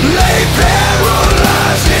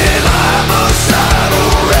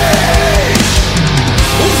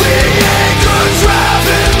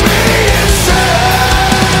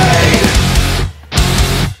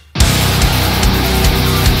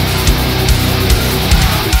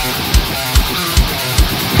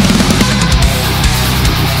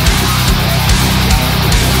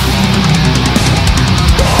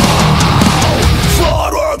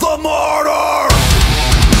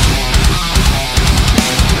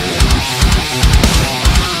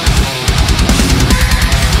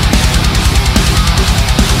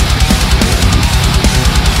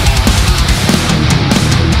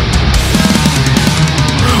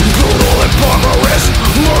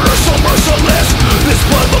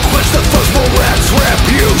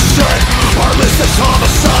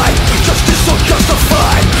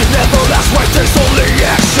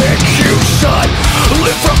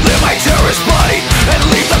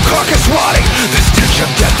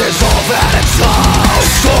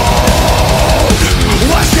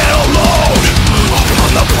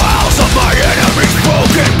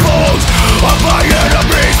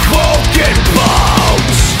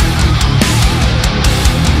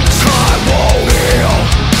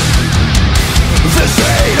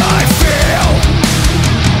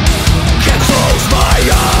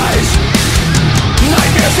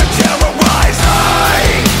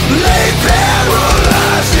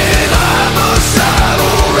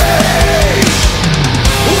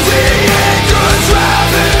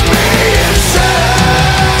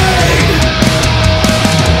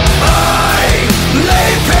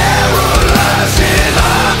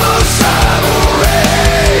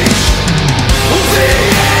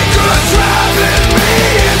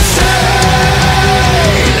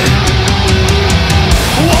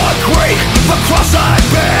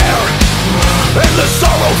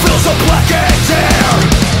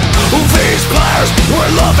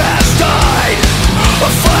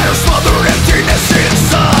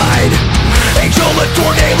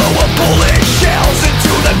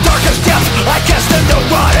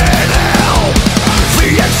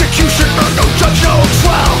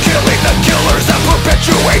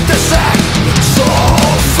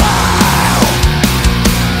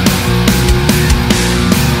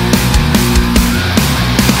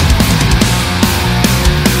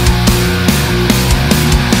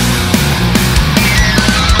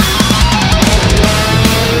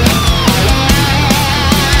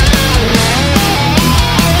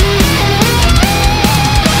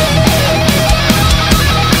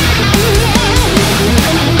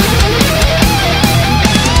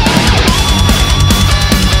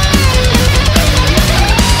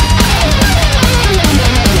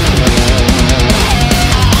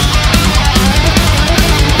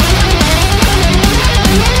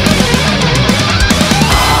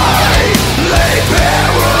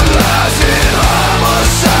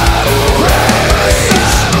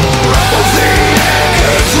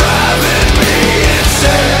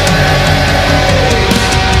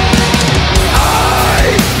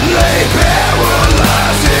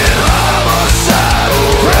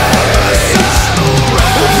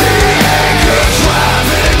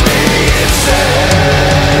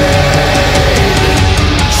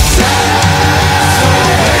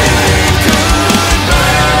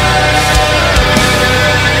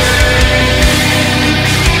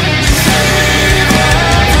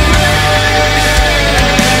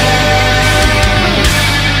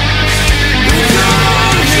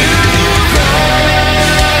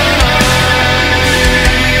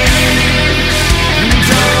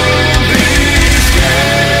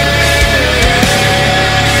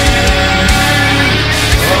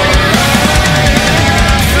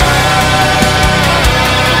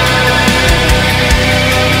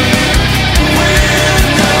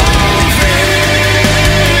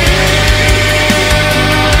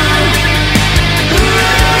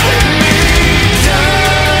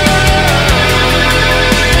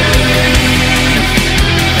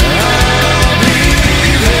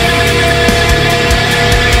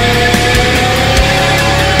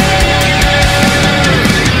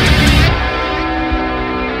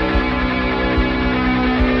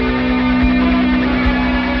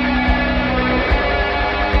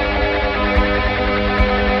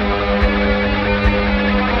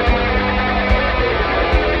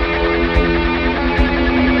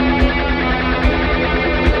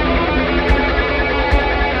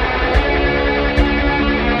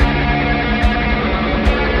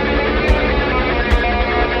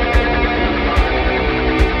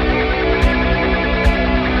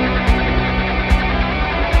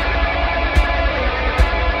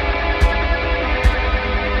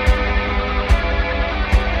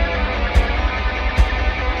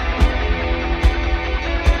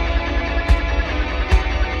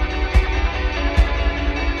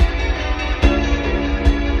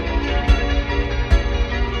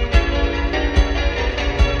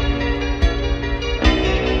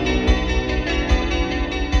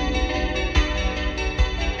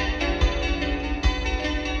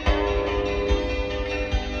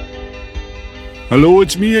Hello,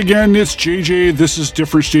 it's me again. It's JJ. This is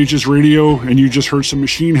Different Stages Radio, and you just heard some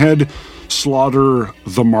Machine Head, Slaughter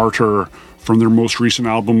the Martyr, from their most recent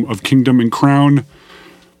album of Kingdom and Crown.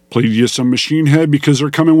 Played you some Machine Head because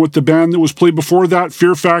they're coming with the band that was played before that,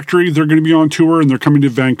 Fear Factory. They're going to be on tour, and they're coming to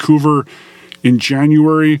Vancouver in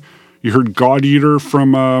January. You heard God Eater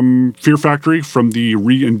from Fear Factory, from the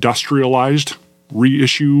re-industrialized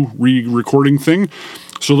reissue, re-recording thing.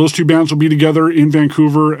 So those two bands will be together in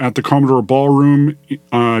Vancouver at the Commodore Ballroom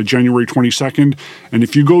January 22nd. And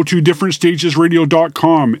if you go to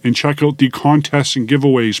differentstagesradio.com and check out the contests and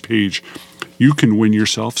giveaways page, you can win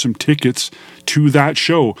yourself some tickets to that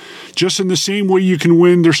show. Just in the same way you can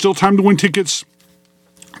win, there's still time to win tickets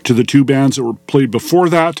to the two bands that were played before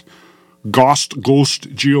that. Ghost,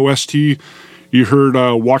 G-O-S-T. You heard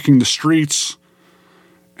Walking the Streets.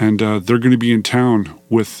 And they're going to be in town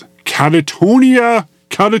with Catatonia.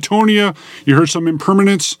 You heard some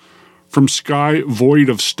Impermanence from Sky Void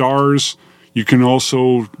of Stars. We can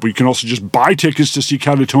also just buy tickets to see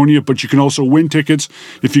Catatonia, but you can also win tickets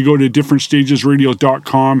if you go to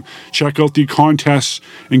differentstagesradio.com, check out the contests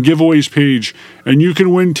and giveaways page, and you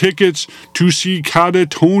can win tickets to see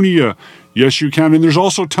Catatonia. Yes, you can. And there's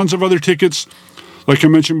also tons of other tickets. Like I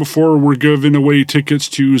mentioned before, we're giving away tickets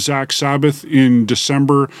to Zach Sabbath in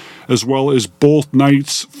December, as well as both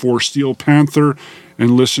nights for Steel Panther.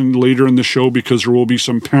 And listen later in the show because there will be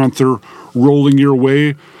some Panther rolling your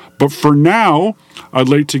way. But for now, I'd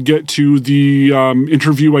like to get to the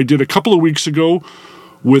interview I did a couple of weeks ago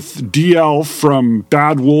with DL from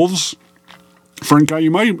Bad Wolves. Frank guy, you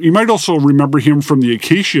might also remember him from the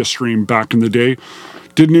Acacia stream back in the day.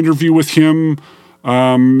 Did an interview with him,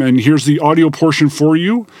 and here's the audio portion for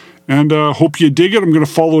you. And hope you dig it. I'm going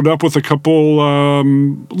to follow it up with a couple,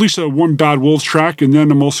 at least one Bad Wolves track, and then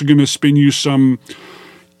I'm also going to spin you some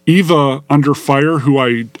Eva Under Fire, who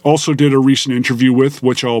I also did a recent interview with,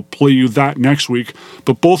 which I'll play you that next week.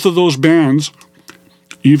 But both of those bands,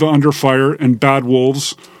 Eva Under Fire and Bad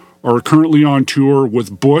Wolves, are currently on tour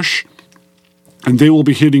with Bush, and they will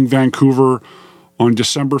be hitting Vancouver on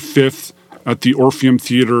December 5th at the Orpheum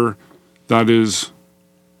Theatre. That is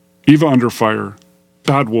Eva Under Fire,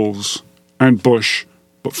 Bad Wolves, and Bush.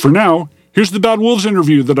 But for now, here's the Bad Wolves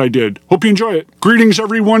interview that I did. Hope you enjoy it. Greetings,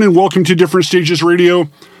 everyone, and welcome to Different Stages Radio.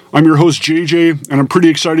 I'm your host, JJ, and I'm pretty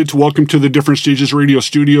excited to welcome to the Different Stages Radio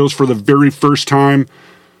studios for the very first time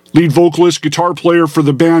lead vocalist, guitar player for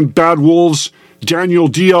the band Bad Wolves, Daniel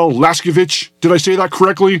DL Laskevich. Did I say that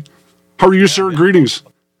correctly? How are you, sir? Yeah. Greetings.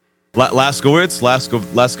 Laskevich,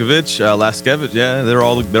 yeah, they're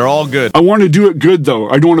all good. I want to do it good, though.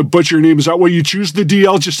 I don't want to butcher your name. Is that why you choose the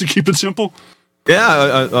DL, just to keep it simple?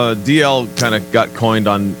 Yeah, DL kind of got coined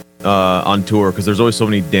on tour because there's always so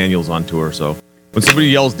many Daniels on tour. So when somebody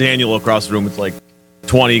yells Daniel across the room, it's like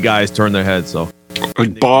 20 guys turn their heads. So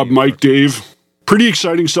like Bob, Mike, Dave. Pretty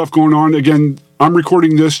exciting stuff going on. Again, I'm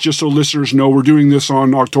recording this just so listeners know we're doing this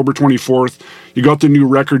on October 24th. You got the new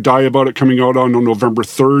record Die About It coming out on November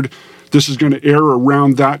 3rd. This is going to air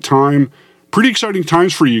around that time. Pretty exciting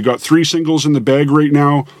times for you. You got 3 singles in the bag right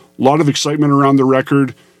now. A lot of excitement around the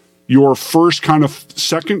record. Your first kind of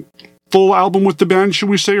second full album with the band, should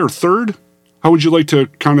we say, or third? How would you like to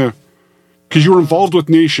kind of... Because you were involved with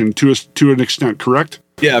Nation to an extent, correct?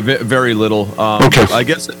 Yeah, very little. Okay. I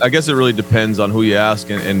guess it really depends on who you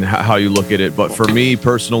ask and how you look at it. But for me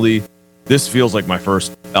personally, this feels like my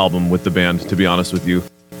first album with the band, to be honest with you.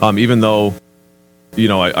 Even though, you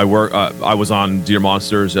know, I was on Dear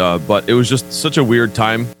Monsters, but it was just such a weird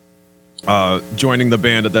time joining the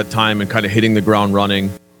band at that time and kind of hitting the ground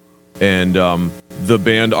running. And the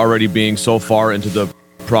band already being so far into the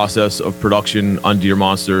process of production on Dear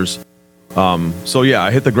Monsters. So yeah,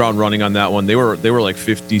 I hit the ground running on that one. They were like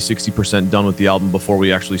 50-60% done with the album before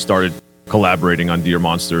we actually started collaborating on Dear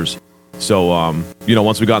Monsters. So you know,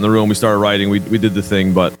 once we got in the room, we started writing, we did the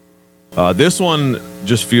thing. But this one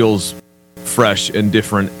just feels fresh and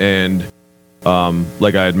different, and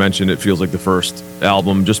like I had mentioned, it feels like the first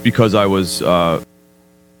album just because I was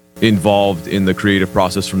involved in the creative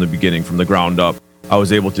process from the beginning, from the ground up. I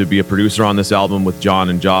was able to be a producer on this album with John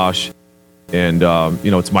and Josh, and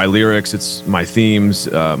you know, it's my lyrics, it's my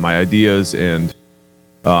themes, my ideas, and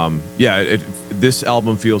yeah, this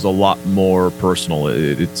album feels a lot more personal.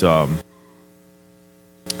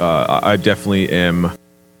 I definitely am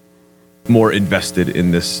more invested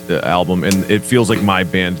in this album, and it feels like my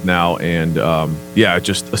band now. And yeah,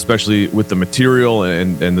 just especially with the material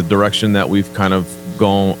and the direction that we've kind of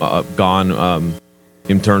gone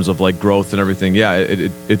in terms of like growth and everything. Yeah,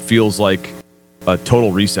 it feels like a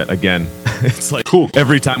total reset again. It's like cool.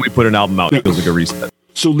 Every time we put an album out, it feels like a reset.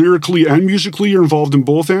 So lyrically and musically, you're involved in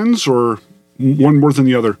both ends, or one more than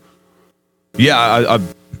the other? Yeah, I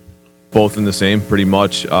both in the same, pretty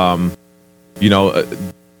much.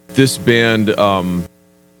 This band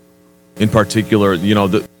in particular,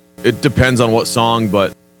 it depends on what song,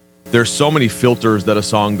 but there's so many filters that a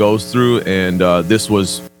song goes through, and this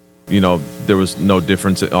was, there was no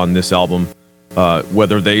difference on this album.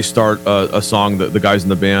 Whether they start a song, the guys in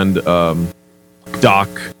the band, Doc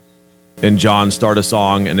and John start a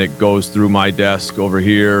song, and it goes through my desk over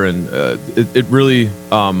here, and it really,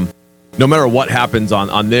 no matter what happens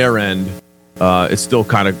on their end, it still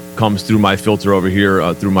kind of comes through my filter over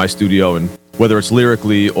here, through my studio, and whether it's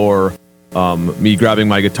lyrically or me grabbing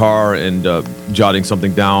my guitar and jotting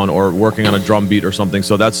something down or working on a drum beat or something.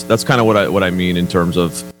 So that's kind of what I mean in terms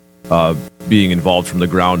of being involved from the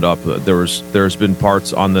ground up. There's been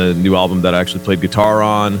parts on the new album that I actually played guitar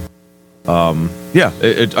on. I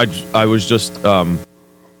was just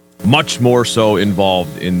much more so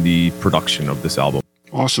involved in the production of this album.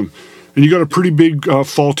 Awesome. And you got a pretty big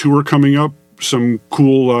fall tour coming up. Some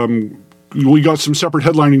cool. We got some separate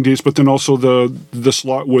headlining dates, but then also the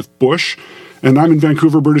slot with Bush. And I'm in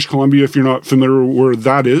Vancouver, British Columbia, if you're not familiar where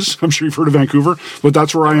that is. I'm sure you've heard of Vancouver, but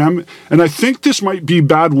that's where I am. And I think this might be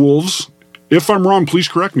Bad Wolves. If I'm wrong, please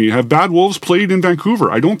correct me. Have Bad Wolves played in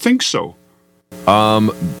Vancouver? I don't think so.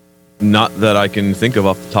 Not that I can think of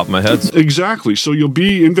off the top of my head. Exactly. So you'll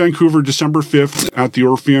be in Vancouver December 5th at the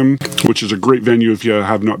Orpheum, which is a great venue if you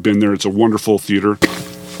have not been there. It's a wonderful theater.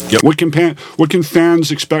 Yep. What can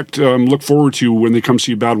fans expect, look forward to when they come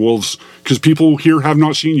see Bad Wolves? Because people here have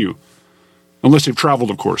not seen you. Unless they've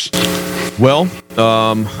traveled, of course. Well,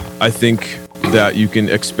 I think that you can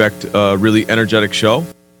expect a really energetic show.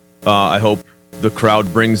 I hope the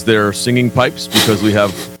crowd brings their singing pipes, because we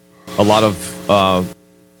have a lot of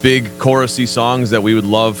big chorusy songs that we would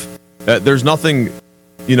love. There's nothing,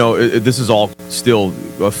 this is all still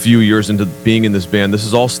a few years into being in this band. This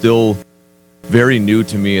is all still very new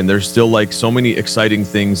to me, and there's still like so many exciting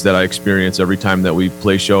things that I experience every time that we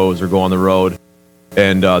play shows or go on the road.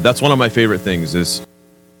 And that's one of my favorite things is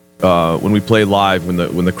when we play live,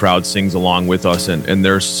 when the crowd sings along with us, and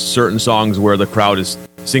there's certain songs where the crowd is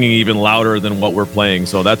singing even louder than what we're playing.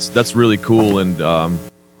 So that's really cool. And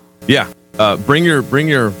bring your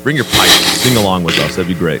pipe, sing along with us. That'd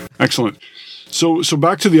be great. Excellent. So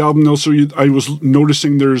back to the album though. So I was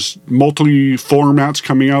noticing there's multi formats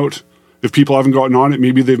coming out. If people haven't gotten on it,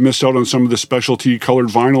 maybe they've missed out on some of the specialty colored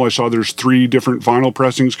vinyl. I saw there's 3 different vinyl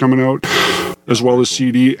pressings coming out, as well as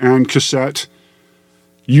CD and cassette.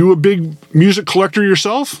 You a big music collector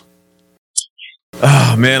yourself?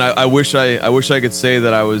 Oh man, I wish I could say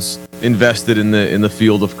that I was invested in the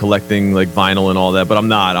field of collecting like vinyl and all that, but I'm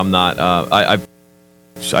not. I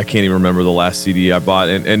can't even remember the last CD I bought.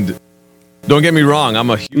 And don't get me wrong,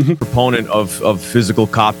 I'm a huge proponent of physical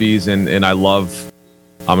copies, and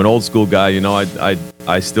I'm an old school guy,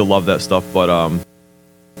 I still love that stuff, but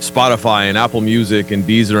Spotify and Apple Music and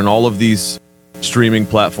Deezer and all of these streaming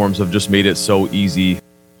platforms have just made it so easy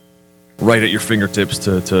right at your fingertips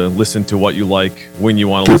to listen to what you like when you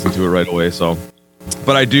want to listen to it right away. So,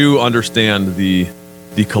 but I do understand the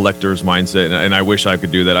collector's mindset, and I wish I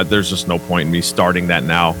could do that. There's just no point in me starting that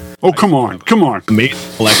now. Oh, come on.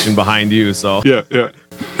 Amazing collection behind you, so yeah.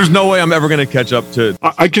 There's no way I'm ever going to catch up to.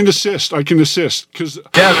 I can assist because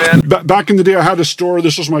yeah, man. Back in the day, I had a store.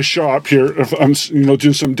 This was my shop here. If I'm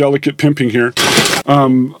doing some delicate pimping here.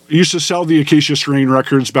 I used to sell the Acacia Strain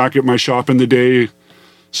records back at my shop in the day.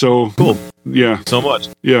 So cool. Yeah. So much.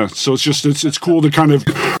 Yeah. So it's cool to kind of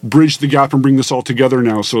bridge the gap and bring this all together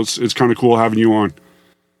now. So it's kind of cool having you on.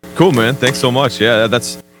 Cool, man. Thanks so much. Yeah,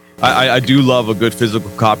 I do love a good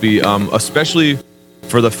physical copy, especially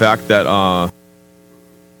for the fact that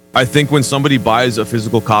I think when somebody buys a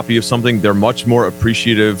physical copy of something, they're much more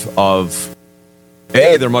appreciative of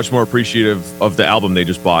the album they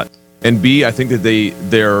just bought, and B, I think that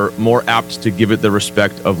they're more apt to give it the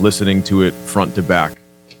respect of listening to it front to back.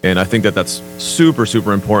 And I think that that's super,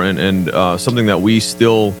 super important, and something that we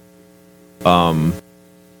still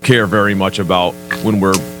care very much about when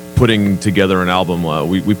we're putting together an album.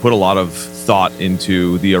 We put a lot of thought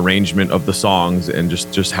into the arrangement of the songs and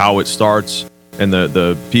just how it starts and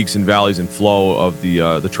the peaks and valleys and flow of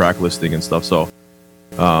the track listing and stuff. So,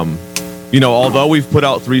 although we've put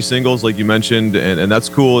out 3 singles, like you mentioned, and that's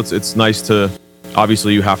cool. It's nice to,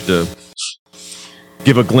 obviously you have to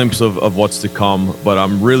give a glimpse of what's to come, but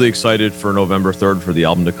I'm really excited for November 3rd for the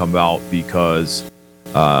album to come out, because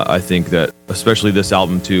I think that especially this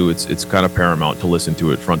album too, it's kind of paramount to listen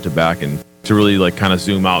to it front to back and to really like kind of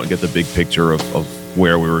zoom out and get the big picture of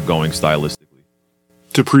where we were going stylistically.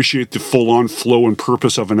 To appreciate the full-on flow and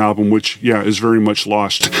purpose of an album, which is very much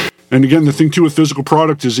lost. And again, the thing too with physical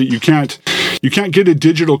product is that you can't get a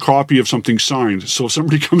digital copy of something signed. So if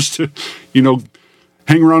somebody comes to,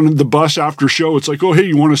 hang around in the bus after show, it's like, oh, hey,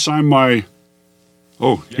 you want to sign my,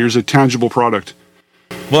 here's a tangible product.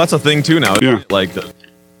 Well, that's a thing too now. Yeah. Like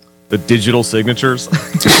the digital signatures.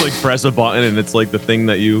 Just like press a button and it's like the thing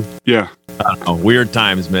that you. Yeah. I don't know. Weird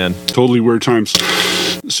times, man. Totally weird times.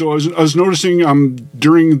 So I was noticing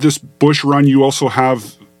during this Bush run, you also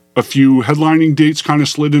have a few headlining dates kind of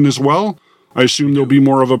slid in as well. I assume there'll be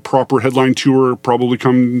more of a proper headline tour probably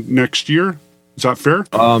come next year. Is that fair?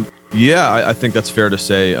 Yeah, I think that's fair to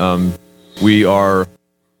say.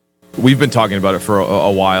 We've been talking about it for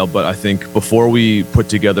a while, but I think before we put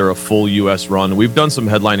together a full U.S. run, we've done some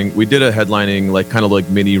headlining. We did a headlining, kind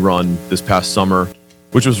of mini run this past summer,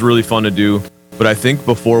 which was really fun to do. But I think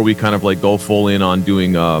before we kind of go full in on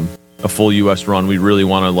doing a full U.S. run, we really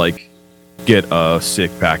want to get a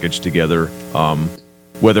sick package together.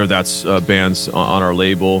 Whether that's bands on our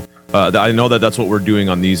label. I know that's what we're doing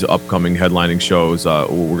on these upcoming headlining shows. We're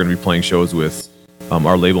going to be playing shows with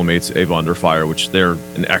our label mates, Ava Under Fire, which they're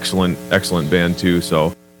an excellent band too.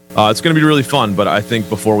 So it's going to be really fun. But I think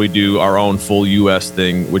before we do our own full U.S.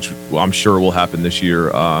 thing, which I'm sure will happen this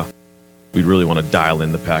year, we really want to dial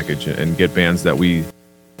in the package and get bands that we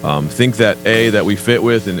think that A, that we fit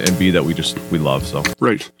with, and B, that we love. So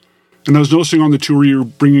right. And I was noticing on the tour you're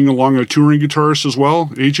bringing along a touring guitarist as well.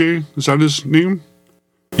 AJ, is that his name?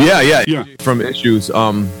 Yeah. From Issues.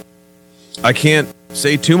 I can't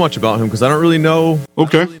say too much about him because I don't really know.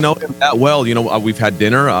 Okay. I don't really know him that well. We've had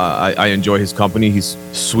dinner. I enjoy his company. He's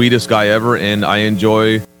the sweetest guy ever, and I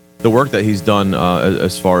enjoy the work that he's done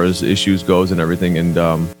as far as Issues goes and everything. And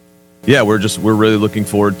we're really looking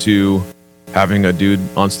forward to having a dude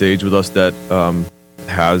on stage with us that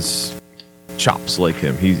has chops like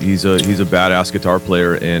him. He's a badass guitar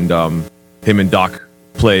player, and him and Doc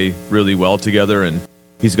play really well together, and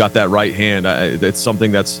he's got that right hand. It's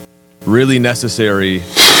something that's really necessary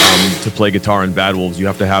to play guitar in Bad Wolves. You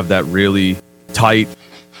have to have that really tight,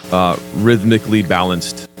 rhythmically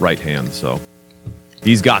balanced right hand. So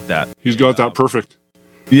he's got that. He's got that perfect.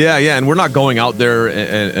 Yeah, and we're not going out there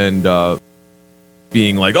and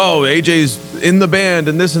being like, oh, AJ's in the band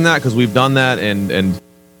and this and that, because we've done that, and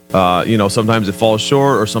sometimes it falls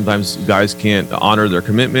short, or sometimes guys can't honor their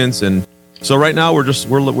commitments, and so right now we're just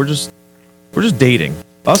dating.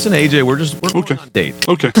 Us and AJ, we're okay. Going on a date.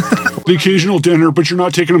 Okay. The occasional dinner, but you're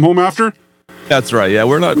not taking him home after? That's right. Yeah,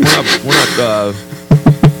 we're not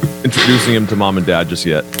introducing him to mom and dad just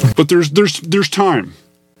yet. But there's time.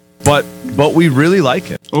 But we really like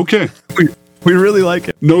him. Okay. We really like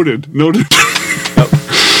it. Noted.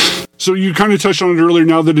 So you kind of touched on it earlier.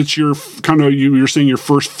 Now that it's your you're saying your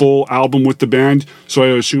first full album with the band, so I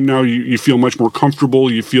assume now you feel much more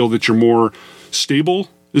comfortable. You feel that you're more stable.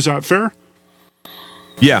 Is that fair?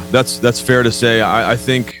 Yeah, that's fair to say. I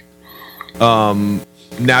think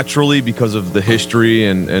naturally, because of the history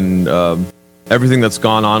and everything that's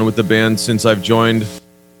gone on with the band since I've joined,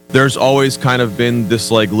 there's always kind of been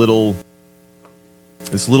this little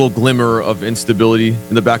glimmer of instability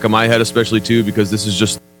in the back of my head, especially too, because this is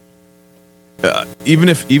just even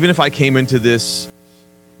if I came into this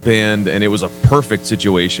band and it was a perfect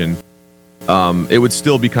situation, it would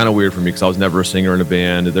still be kind of weird for me because I was never a singer in a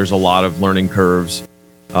band. There's a lot of learning curves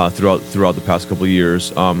throughout the past couple of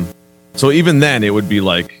years. So even then, it would be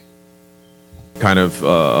kind of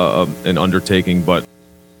an undertaking. But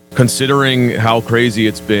considering how crazy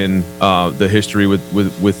it's been, the history with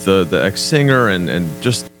the ex-singer and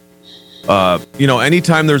just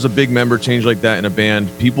anytime there's a big member change like that in a band,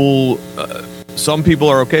 some people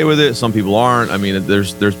are okay with it, some people aren't. I mean,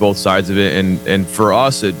 there's both sides of it, and for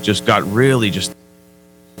us, it just got really just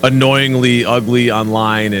annoyingly ugly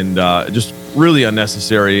online and just really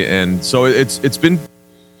unnecessary. And so there's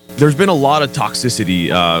been a lot of toxicity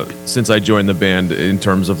since I joined the band in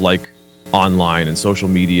terms of online and social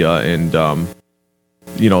media and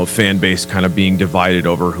fan base kind of being divided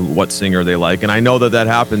over what singer they like. And I know that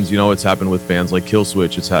happens. It's happened with bands like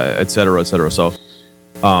Killswitch, et cetera, et cetera. So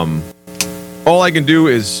all I can do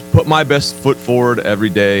is put my best foot forward every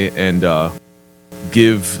day and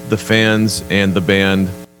give the fans and the band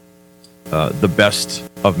the best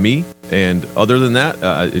of me. And other than that,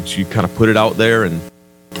 you kind of put it out there, and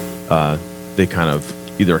they kind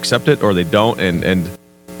of either accept it or they don't. And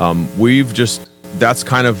that's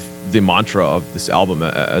kind of the mantra of this album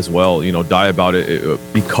as well. Die about it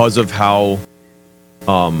because of how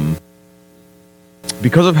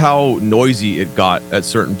noisy it got at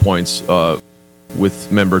certain points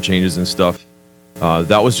with member changes and stuff.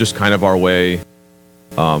 That was just kind of our way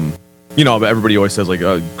you know, everybody always says like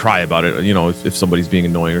cry about it, you know, if somebody's being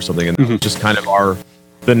annoying or something, and just kind of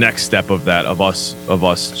the next step of that, of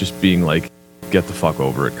us just being like, get the fuck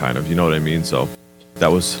over it, kind of, you know what I mean? So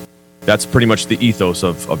that's pretty much the ethos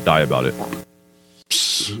of Die About It.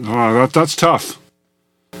 That's tough.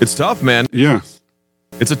 It's tough, man. Yeah.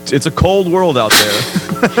 It's a cold world out there.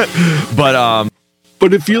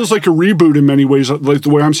 But it feels like a reboot in many ways. Like the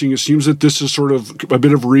way I'm seeing it, seems that this is sort of a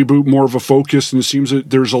bit of a reboot, more of a focus, and it seems that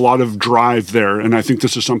there's a lot of drive there. And I think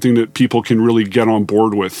this is something that people can really get on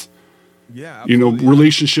board with. Yeah, you know,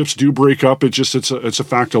 relationships do break up. It's a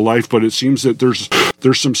fact of life. But it seems that there's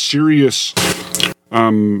some serious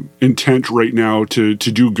intent right now to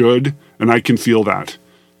do good, and I can feel that.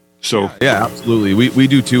 So yeah, absolutely. We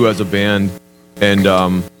do too as a band, and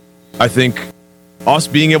I think us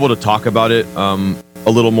being able to talk about it a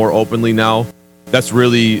little more openly now, that's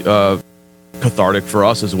really cathartic for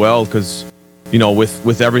us as well, because you know,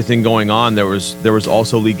 with everything going on, there was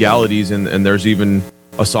also legalities, and there's even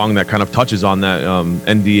a song that kind of touches on that,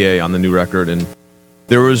 NDA on the new record, and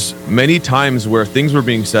there was many times where things were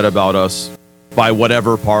being said about us by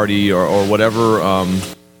whatever party or whatever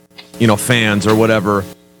you know, fans or whatever,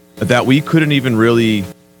 that we couldn't even really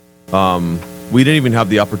we didn't even have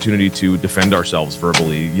the opportunity to defend ourselves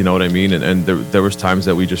verbally, you know what I mean? And there was times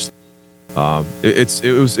that we just it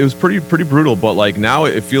was pretty brutal, but like now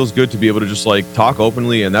it feels good to be able to just like talk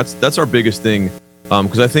openly, and that's our biggest thing,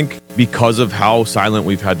 because I think because of how silent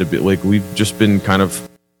we've had to be, like we've just been kind of,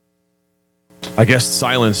 I guess,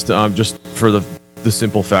 silenced just for the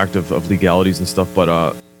simple fact of legalities and stuff,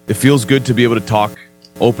 but it feels good to be able to talk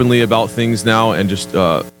openly about things now and just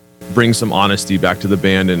bring some honesty back to the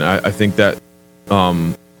band, and I think that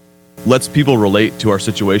lets people relate to our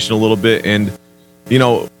situation a little bit. And you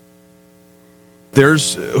know,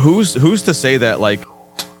 there's who's to say that like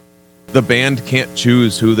the band can't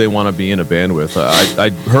choose who they want to be in a band with. I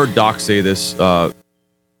heard Doc say this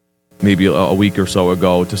maybe a week or so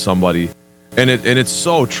ago to somebody, and it's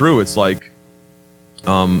so true. It's like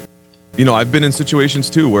you know, I've been in situations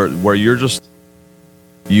too where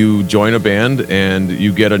you join a band and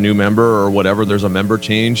you get a new member or whatever, there's a member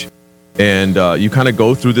change, and you kind of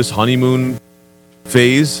go through this honeymoon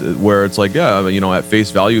phase where it's like, yeah, you know, at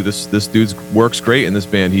face value, this dude's works great in this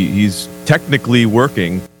band. He's technically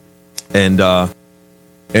working, and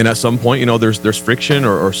at some point, you know, there's friction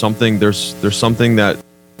or something. There's something that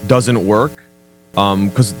doesn't work,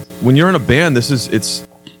 because when you're in a band, it's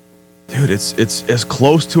as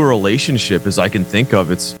close to a relationship as I can think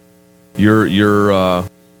of. It's you're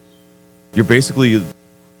basically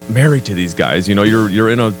married to these guys. You know, you're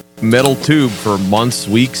in a metal tube for months,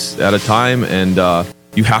 weeks at a time, and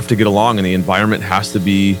you have to get along, and the environment has to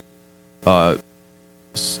be an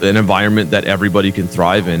environment that everybody can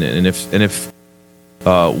thrive in. And if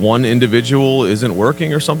one individual isn't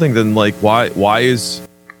working or something, then like why is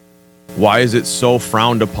it so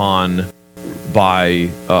frowned upon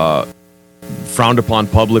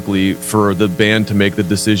publicly for the band to make the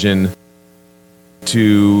decision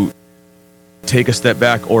to take a step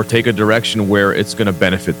back or take a direction where it's going to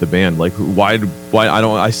benefit the band? Like why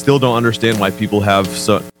I still don't understand why people have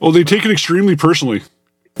so. Well, they take it extremely personally.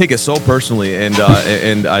 Take it so personally, and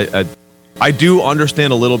I do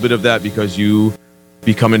understand a little bit of that, because you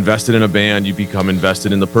become invested in a band, you become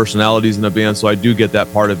invested in the personalities in the band, so I do get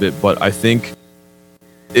that part of it. But I think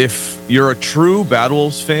if you're a true Bad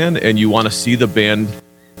Wolves fan and you want to see the band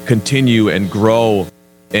continue and grow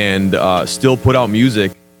and still put out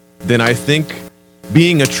music, then I think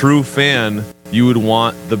being a true fan, you would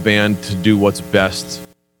want the band to do what's best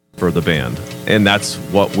for the band. And that's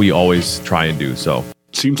what we always try and do. So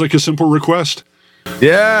seems like a simple request.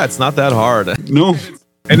 Yeah, it's not that hard. No.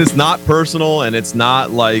 And it's not personal, and it's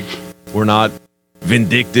not like we're not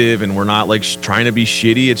vindictive, and we're not like trying to be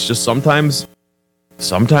shitty. It's just sometimes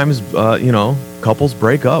you know, couples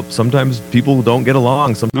break up. Sometimes people don't get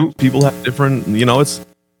along. Sometimes people have different, you know, it's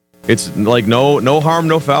like no harm,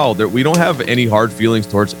 no foul. We don't have any hard feelings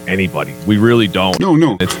towards anybody. We really don't.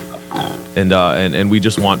 No. And we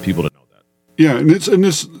just want people to know that. Yeah, and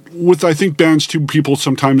it's with, I think, bands too, people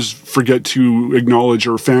sometimes forget to acknowledge,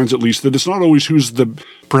 or fans at least, that it's not always who's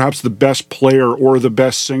perhaps the best player or the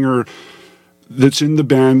best singer that's in the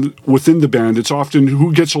band, within the band. It's often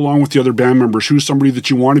who gets along with the other band members, who's somebody that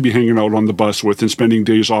you want to be hanging out on the bus with and spending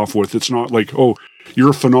days off with. It's not like, oh,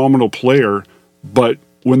 you're a phenomenal player, but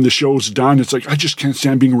when the show's done, it's like, I just can't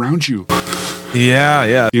stand being around you.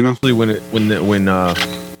 Yeah. You know,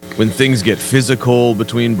 when things get physical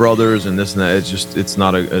between brothers and this and that, it's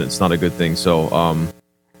not a good thing. So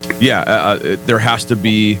there has to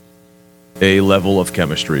be a level of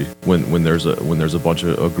chemistry when there's a bunch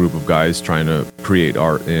of a group of guys trying to create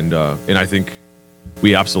art, and I think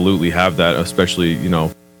we absolutely have that, especially, you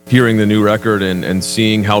know, hearing the new record and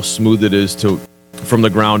seeing how smooth it is to from the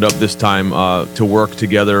ground up this time to work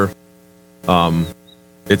together.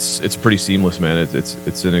 It's pretty seamless, man.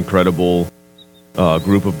 It's an incredible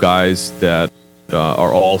group of guys that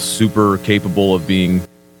are all super capable of being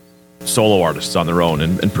solo artists on their own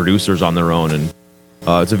and producers on their own, and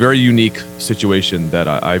it's a very unique situation that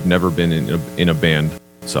I've never been in a band.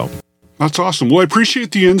 So that's awesome. Well, I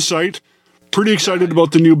appreciate the insight. Pretty excited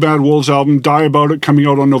about the new Bad Wolves album, Die About It, coming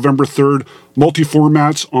out on November 3rd.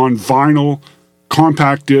 Multi-formats on vinyl,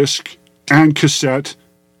 compact disc, and cassette,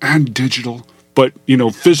 and digital. But, you know,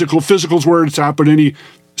 physical's where it's at, but any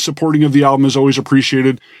supporting of the album is always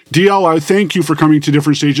appreciated. DL, I thank you for coming to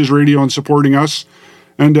Different Stages Radio and supporting us.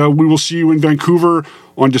 And we will see you in Vancouver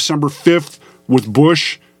on December 5th with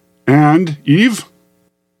Bush and Eve.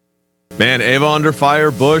 Man, Ava Under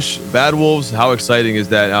Fire, Bush, Bad Wolves, how exciting is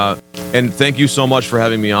that? And thank you so much for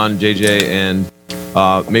having me on, JJ,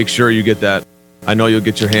 and make sure you get that. I know you'll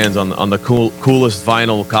get your hands on the coolest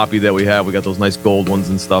vinyl copy that we have. We got those nice gold ones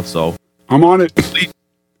and stuff, so I'm on it.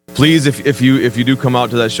 Please, if you do come out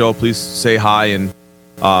to that show, please say hi, and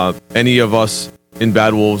any of us in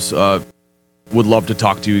Bad Wolves would love to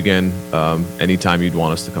talk to you again anytime you'd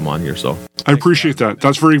want us to come on here. So I appreciate that.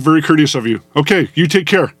 That's very, very courteous of you. Okay, you take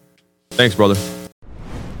care. Thanks, brother.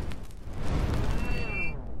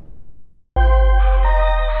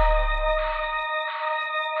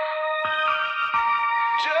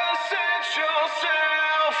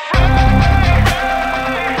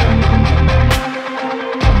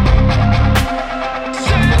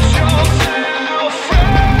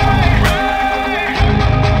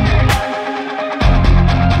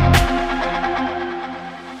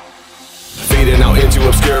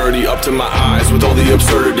 Up to my eyes with all the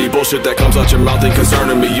absurdity, bullshit that comes out your mouth ain't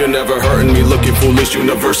concerning me. You're never hurting me, looking foolish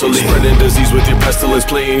universally, spreading disease with your pestilence,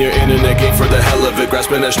 playing your internet game for the hell of it,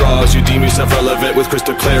 grasping at straws, you deem yourself relevant with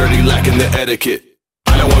crystal clarity, lacking the etiquette.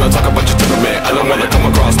 I don't wanna talk about your temperament, I don't wanna come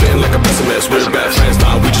across spitting like a pessimist. We're bad friends,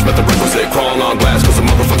 nah, we just met the requisite, crawling on glass cause the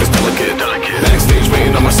motherfucker's delicate. Backstage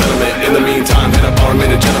waiting on my settlement, in the meantime hit up our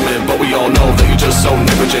minute gentlemen, but we all know that you're just so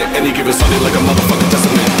negligent, any given Sunday like a motherfucking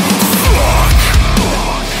testament.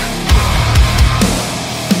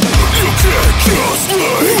 Just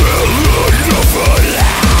like enough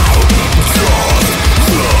allowed. Just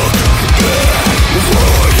look back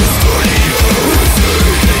while you study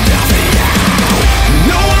everything nothing now.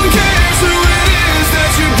 No one cares who it is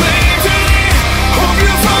that you blame today. Hope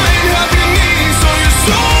you find happiness so your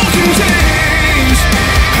soul can change.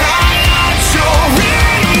 I'm not your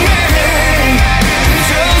enemy.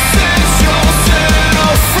 Just set yourself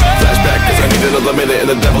free. Flashback cause I need another minute and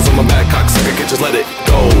the devil's on my back. Cocksucker can't just let it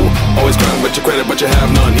go. Always crying with your credit, but you have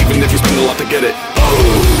none, even if you spend a lot to get it. Oh,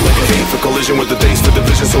 like a hate for collision with the days for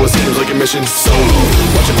division, so it seems like your mission solo.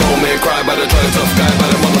 Watch a grown man cry by the try to tough guy, by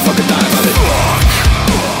the motherfucker die by it.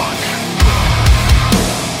 Fuck.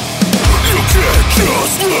 You can't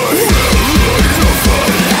just lay enough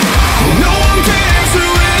allowed. No one cares who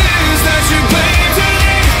it is that you blame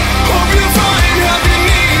today. Hope you find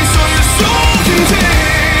happiness so your soul can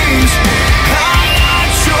change. I'm not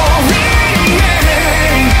your enemy.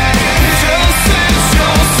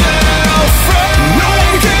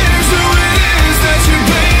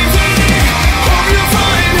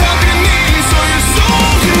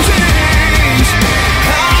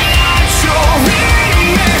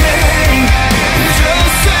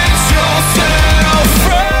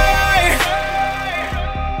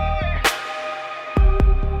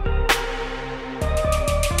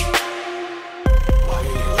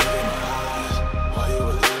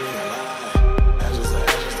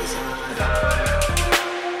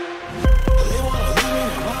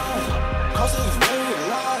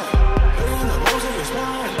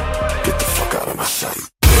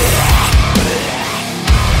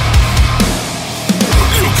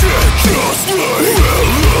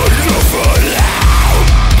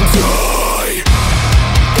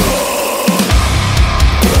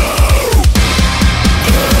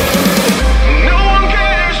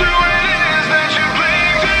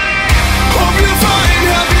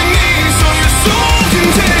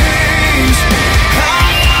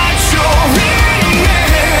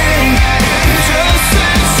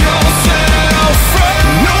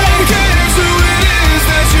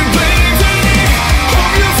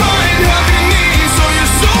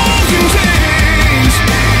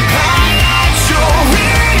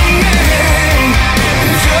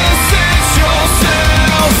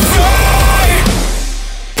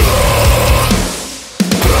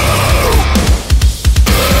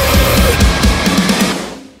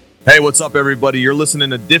 Hey, what's up, everybody? You're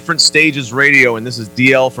listening to Different Stages Radio, and this is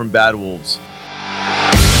DL from Bad Wolves.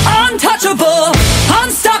 Untouchable,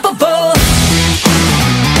 unstoppable.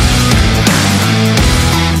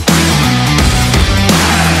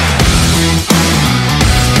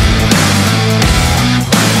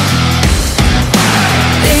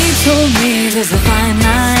 They told me there's a fine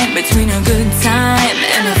line between a good time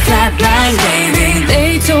and a flat line, baby.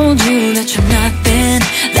 They told you that you're nothing,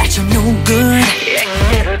 that you're no good. Yeah, you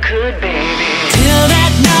never could, baby. Till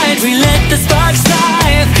that night we let the sparks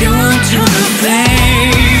fly, fuel to the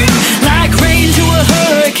flame. Like rain to a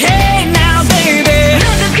hurricane now, baby.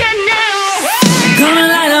 Nothing's getting away. Gonna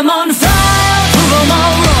light 'em on fire, prove 'em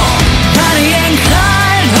all wrong. Bonnie and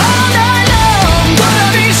Clyde all night long. Gonna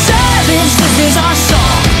be savage, this is our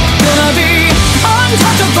song. Gonna be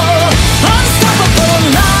untouchable, unstoppable.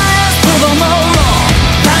 Lies, prove 'em all wrong.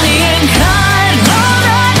 Bonnie and Clyde all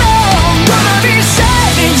night long. Gonna be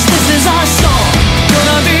savage, this is our song.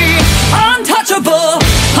 Gonna be untouchable,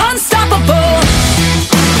 unstoppable.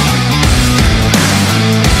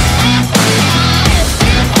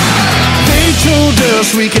 They told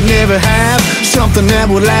us we could never have something that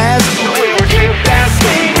would last. We were too fast,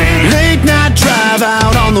 baby. Late night drive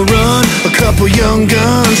out on the run, a couple young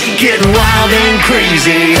guns getting wild and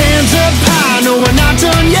crazy. Hands up high, no we're not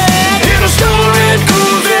done yet. In a storied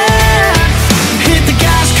Corvette, hit the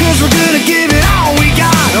gas 'cause we're gonna give it all we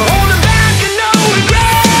got. Hold it back and no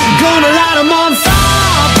regret. Gonna light 'em on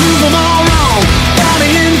fire, prove 'em all wrong.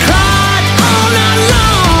 Bonnie and Clyde all night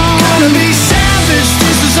long. Gonna be savage,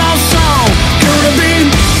 this is our song. Gonna be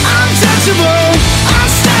untouchable,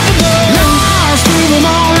 unstoppable. Lies, prove 'em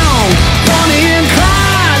all wrong. Bonnie and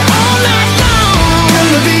Clyde all night long.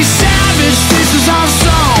 Gonna be savage, this is our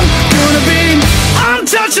song. Gonna be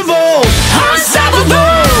untouchable,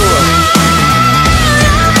 unstoppable.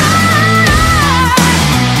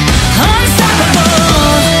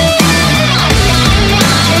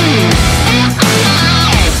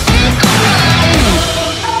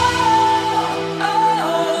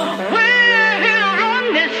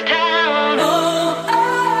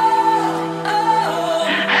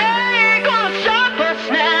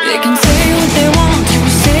 They can say what they want to,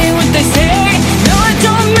 say what they say. No, it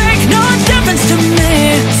don't make no difference to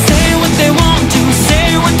me. Say what they want to,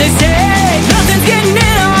 say what they say. Nothing's getting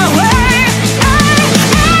in our way.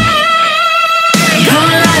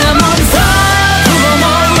 Gonna light 'em on fire, prove 'em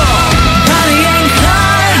all wrong. Bonnie and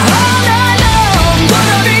Clyde all night long.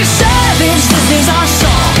 Gonna be savage, this is our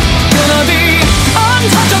song. Gonna be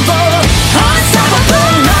untouchable,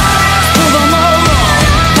 unstoppable. Lies, prove 'em all wrong.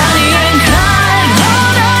 Bonnie and Clyde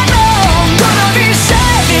all night long. Gonna be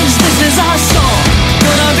savage, this is our song.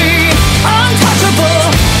 Gonna be untouchable,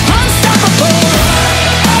 unstoppable.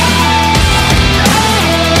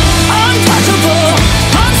 Untouchable,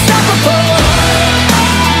 unstoppable.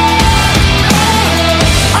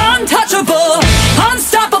 Untouchable,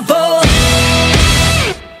 unstoppable.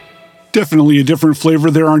 Definitely a different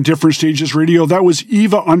flavor there on Different Stages Radio. That was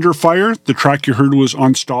Eva Under Fire. The track you heard was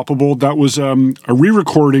Unstoppable. That was a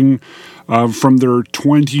re-recording from their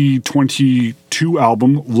 2022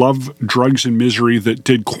 album, Love, Drugs, and Misery, that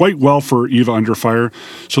did quite well for Eva Under Fire.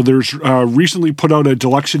 So there's recently put out a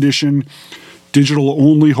deluxe edition, digital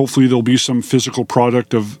only. Hopefully there'll be some physical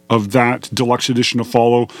product of that deluxe edition to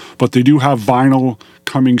follow. But they do have vinyl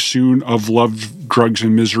coming soon of Love, Drugs,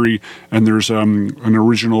 and Misery. And there's an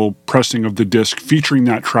original pressing of the disc featuring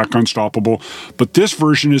that track Unstoppable. But this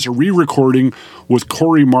version is a re-recording with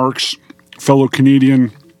Corey Marks, fellow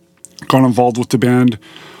Canadian, got involved with the band.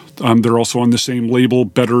 They're also on the same label,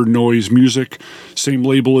 Better Noise Music. Same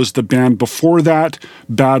label as the band before that,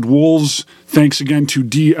 Bad Wolves. Thanks again to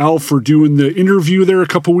DL for doing the interview there a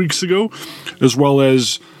couple weeks ago, as well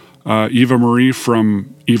as Eva Marie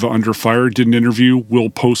from Eva Under Fire did an interview. We'll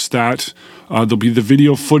post that. There'll be the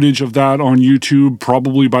video footage of that on YouTube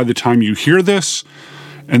probably by the time you hear this.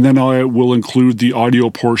 And then I will include the audio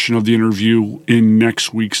portion of the interview in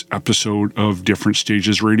next week's episode of Different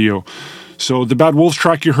Stages Radio. So the Bad Wolves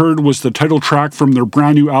track you heard was the title track from their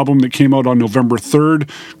brand new album that came out on November 3rd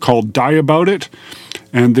called Die About It.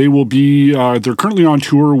 And they will be, they're currently on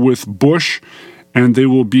tour with Bush, and they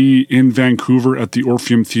will be in Vancouver at the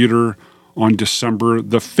Orpheum Theatre on December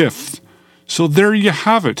the 5th. So there you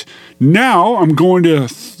have it. Now I'm going to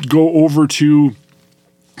go over to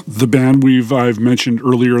the band I've mentioned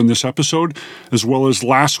earlier in this episode, as well as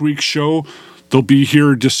last week's show. They'll be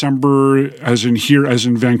here December, as in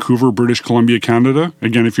Vancouver, British Columbia, Canada.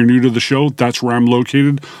 Again, if you're new to the show, that's where I'm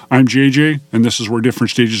located. I'm JJ, and this is where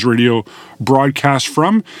Different Stages Radio broadcasts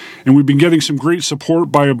from. And we've been getting some great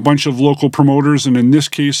support by a bunch of local promoters, and in this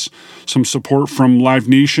case, some support from Live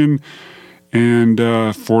Nation. And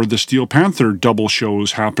for the Steel Panther double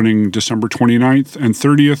shows happening December 29th and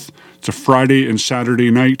 30th. It's a Friday and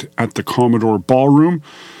Saturday night at the Commodore Ballroom.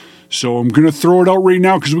 So I'm going to throw it out right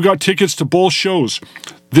now because we got tickets to both shows.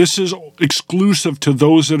 This is exclusive to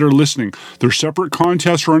those that are listening. There's separate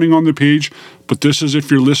contests running on the page, but this is if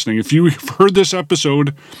you're listening. If you've heard this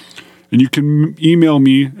episode, and you can email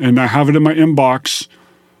me, and I have it in my inbox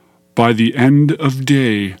by the end of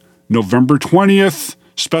day, November 20th,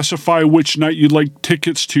 specify which night you'd like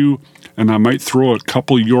tickets to, and I might throw a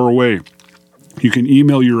couple your way. You can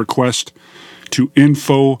email your request to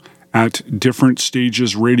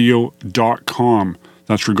info@differentstagesradio.com.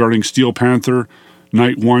 That's regarding Steel Panther,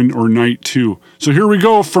 Night 1 or Night 2. So here we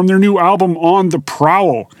go from their new album, On the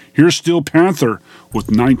Prowl. Here's Steel Panther with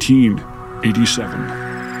 1987.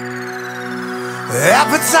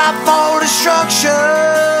 Appetite for destruction,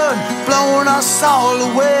 blowing us all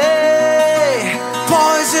away.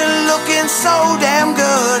 Poison looking so damn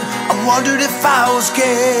good, I wondered if I was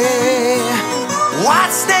gay.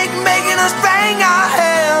 White snake making us bang our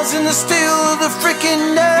heads in the still of the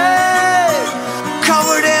freaking night.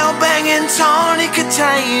 Covered in banging tawny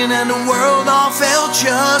Catane, and the world all felt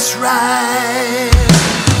just right.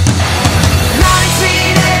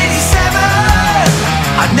 1987,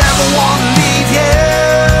 I never want to leave you.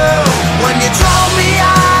 When you told me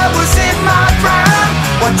I was in my prime,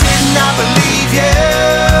 why didn't I believe you?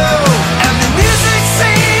 And the music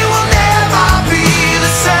scene will never be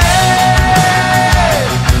the same.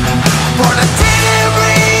 But I didn't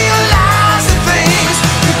realize that things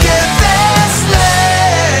could get this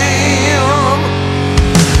lame.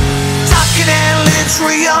 Tucker and Lynch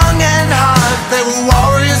were young and hot, they were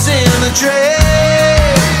warriors in a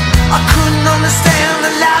dream. I couldn't understand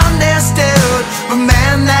the loudness, dude, but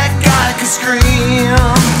man, that guy could scream.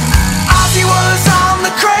 Ozzy was on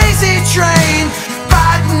the crazy train,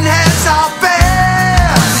 biting heads off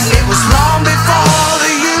best. It was long before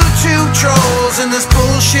the YouTube trolls and this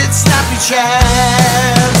bullshit snappy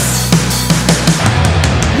chats.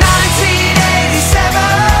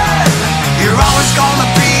 1987, you're always gonna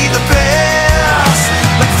be the best.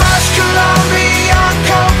 Like fresh Colombian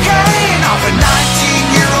cocaine off a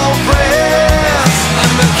 19-year-old breast.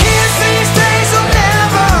 And the kids these days will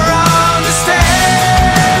never understand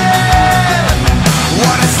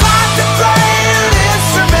what it's like to play an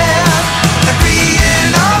instrument and be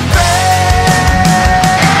in a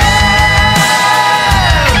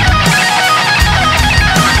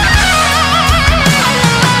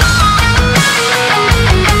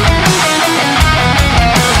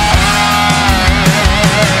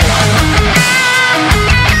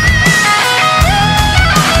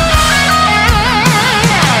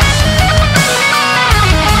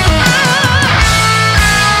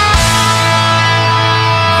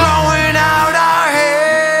growing out our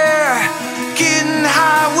hair, getting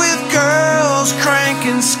high with girls,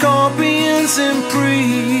 cranking scorpions and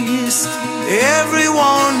priests.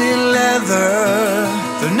 Everyone in leather,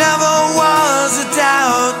 there never was a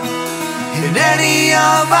doubt in any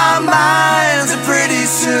of our minds. And pretty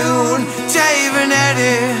soon, Dave and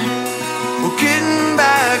Eddie were getting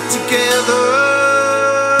back together.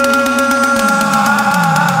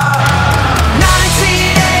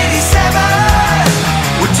 1987,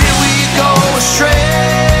 where did we go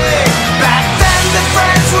astray? Back then the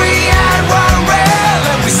friends we had were real,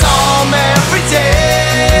 and we saw them every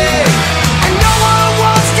day. And no one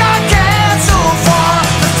once got canceled for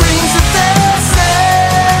the things that they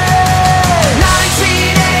said.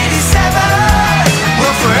 1987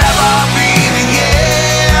 will forever be the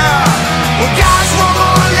year where guys wore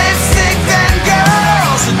more lipstick than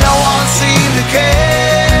girls, and no one seemed to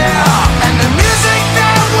care. And the music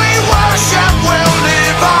that we worship will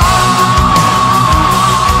live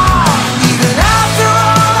on, even after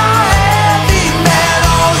all our heavy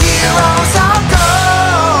metal heroes are gone.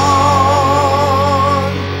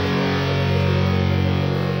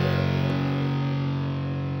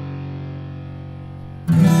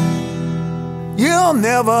 You'll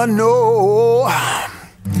never know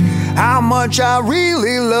how much I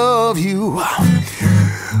really love you.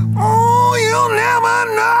 Oh, you'll never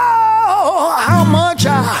know how much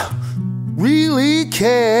I really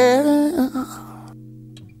care.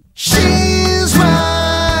 She's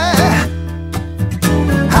my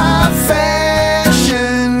high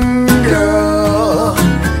fashion girl.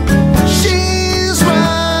 She's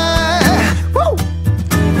my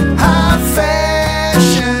high fashion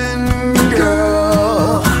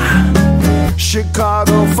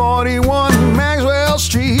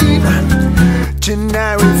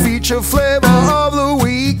special flavor of the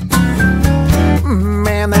week.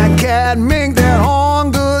 Man, that cat make that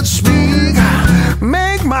horn good speak.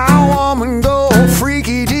 Make my woman go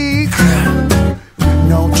freaky deek.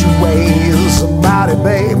 Don't you ways about it,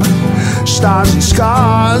 babe. Stars and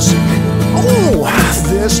scars. Ooh,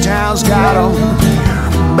 this town's got 'em.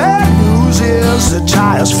 Bad news is the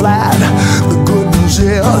tire's flat. The good news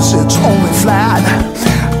is it's only flat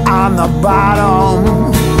on the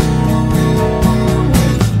bottom.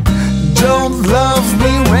 Don't love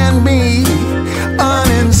me, rent me. An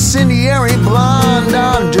incendiary blonde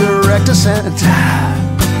on direct descent.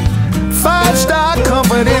 5-star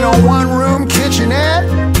comfort in a one-room kitchenette.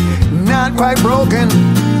 Not quite broken,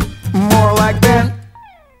 more like bent.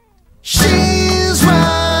 She's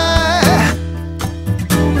my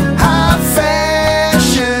high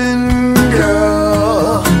fashion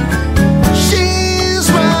girl. She's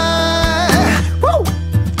my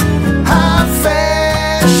high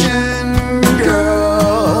fashion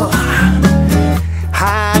girl.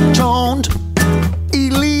 High-toned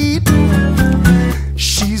elite.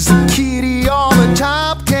 She's the kitty all the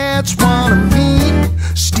top cats wanna meet.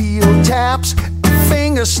 Steel taps,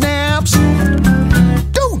 finger snaps.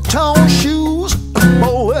 Two-tone shoes,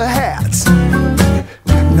 bowler hats.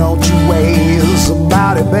 No two ways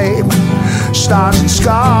about it, babe. Stars and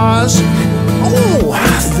scars. Ooh,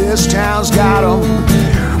 this town's got 'em.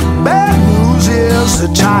 Bad news is the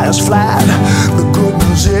tire's flat. The good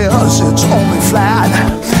news is it's only flat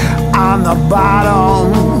on the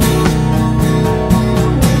bottom.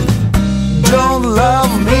 Don't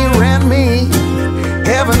love me, rent me.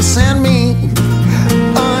 Heaven send me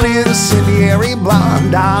an incendiary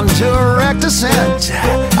blonde on direct descent.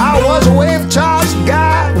 I was a wave-tossed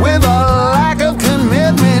guy with a lack of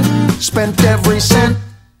commitment. Spent every cent.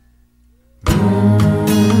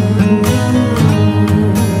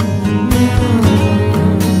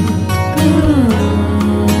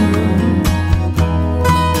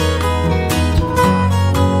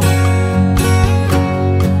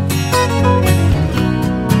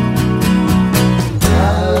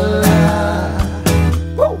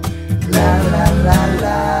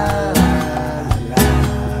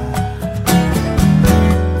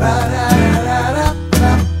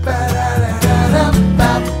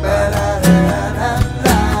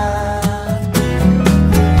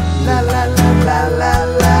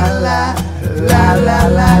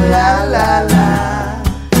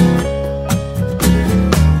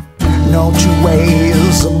 No two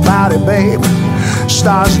ways about it, babe.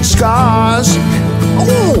 Stars and scars.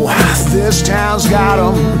 Ooh, this town's got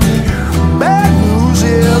 'em. Bad news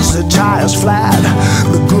is the tire's flat.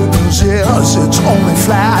 The good news is it's only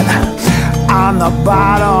flat on the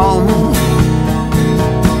bottom.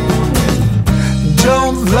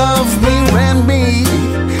 Don't love me, rent me.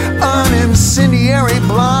 An incendiary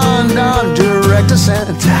blonde on direct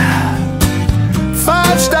descent.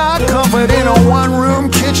 5-star comfort in a one-room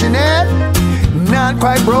kitchenette. Not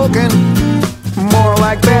quite broken, more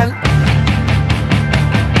like bent.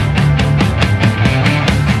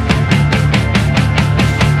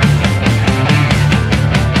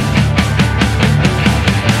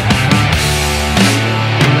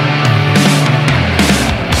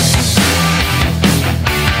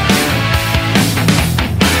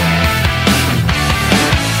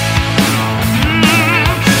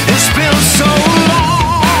 It's been so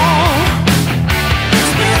long.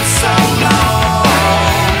 It's been so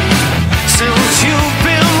long since you've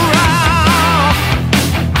been right.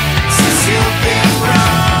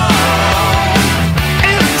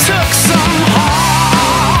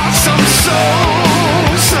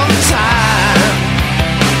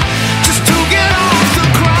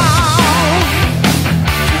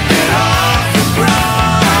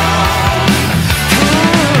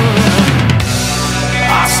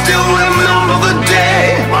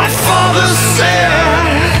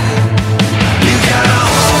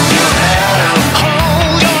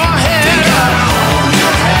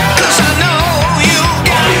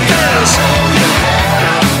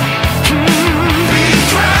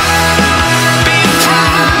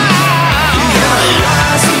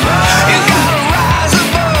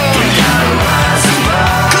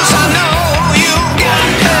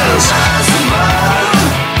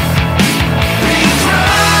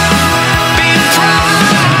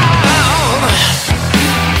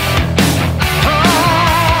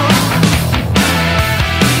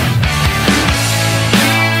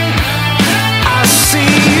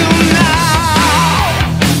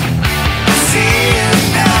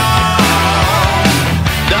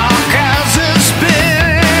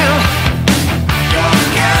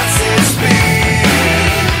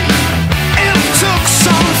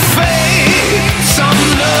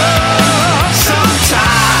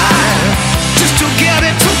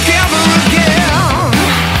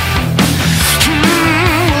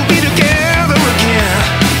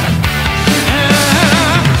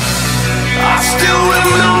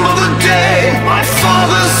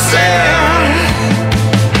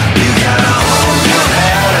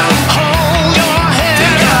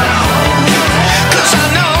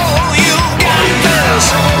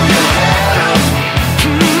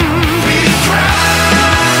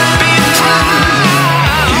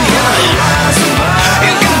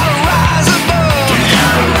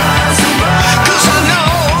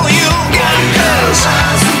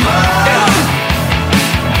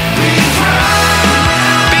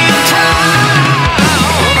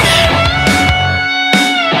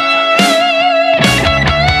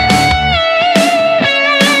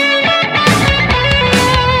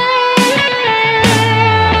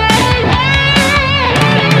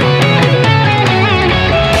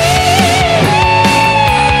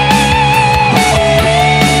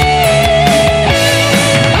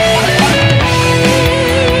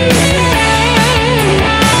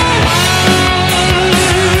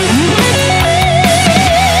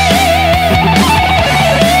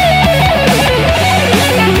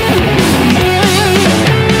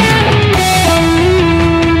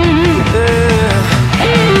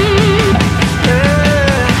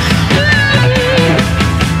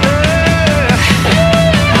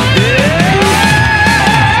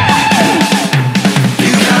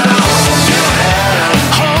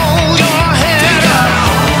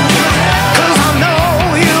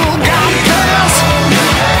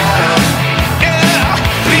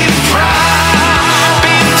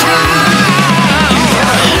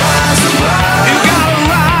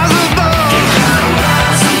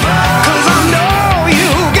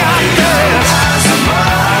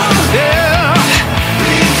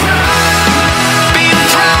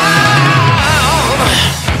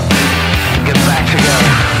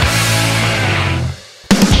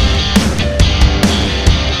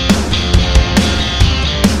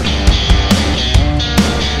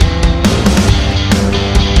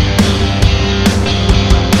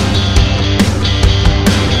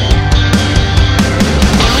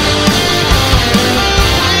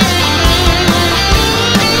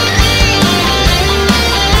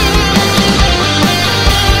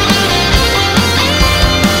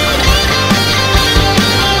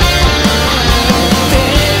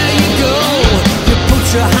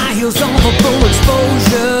 your high heels on for full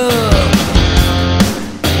exposure.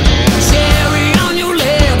 Cherry on your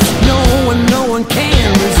lips, no one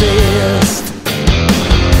can resist.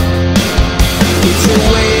 It's a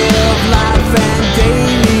way of life and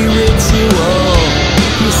daily ritual.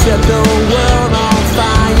 You set the world on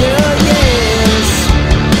fire, yes.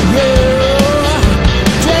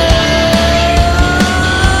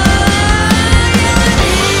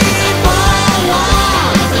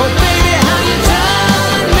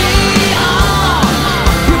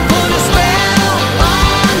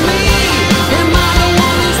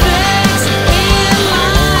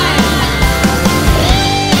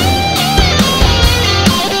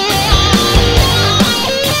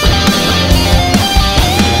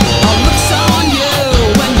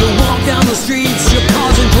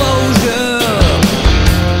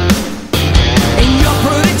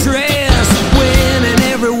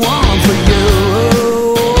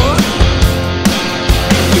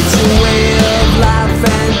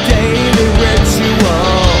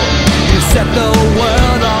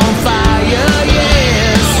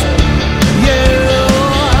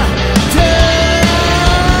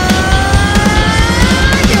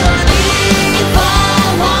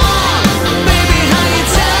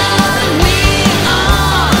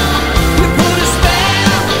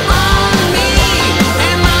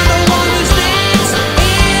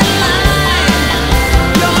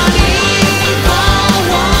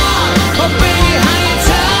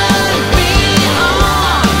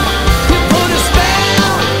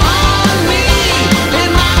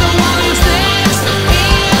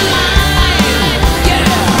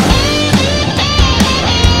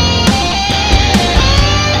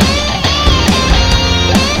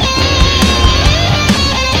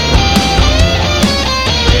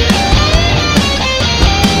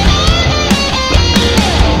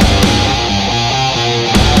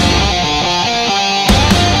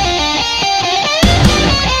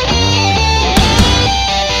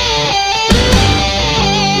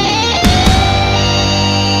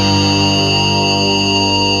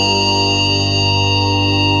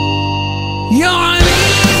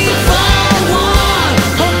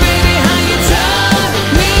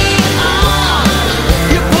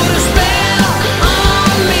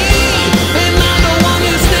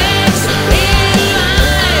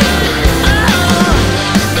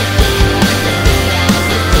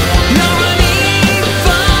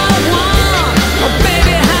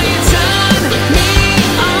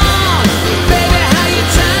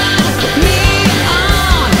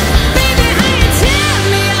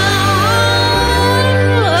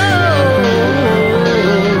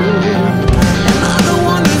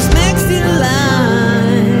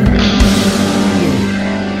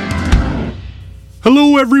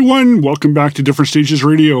 Hello, everyone. Welcome back to Different Stages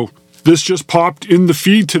Radio. This just popped in the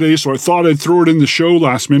feed today, so I thought I'd throw it in the show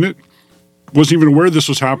last minute. Wasn't even aware this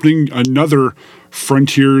was happening. Another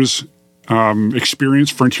Frontiers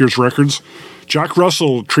experience, Frontiers Records. Jack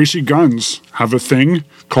Russell, Tracy Guns have a thing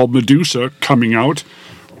called Medusa coming out.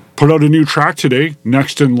 Put out a new track today,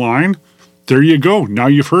 Next in Line. There you go. Now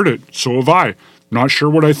you've heard it. So have I. Not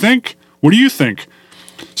sure what I think. What do you think?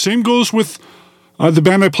 Same goes with the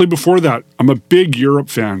band I played before that. I'm a big Europe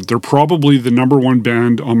fan. They're probably the number one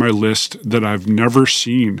band on my list that I've never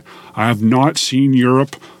seen. I have not seen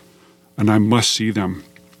Europe, and I must see them.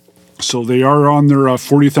 So they are on their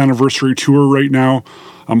 40th anniversary tour right now.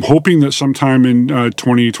 I'm hoping that sometime in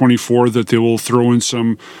 2024 that they will throw in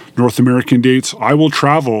some North American dates. I will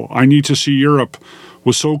travel. I need to see Europe.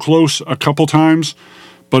 Was so close a couple times.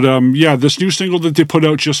 But yeah, this new single that they put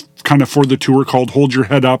out just kind of for the tour called Hold Your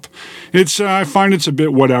Head Up. It's I find it's a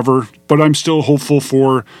bit whatever, but I'm still hopeful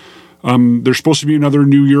for there's supposed to be another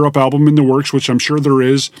new Europe album in the works, which I'm sure there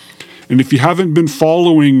is. And if you haven't been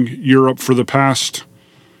following Europe for the past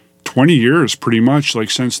 20 years, pretty much, like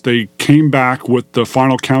since they came back with the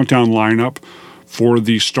Final Countdown lineup for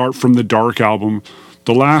the Start from the Dark album,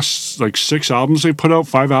 the last like 6 albums they put out,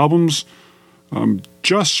 5 albums,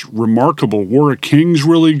 just remarkable. War of Kings,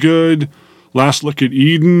 really good. Last Look at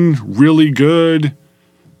Eden, really good.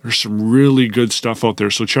 There's some really good stuff out there.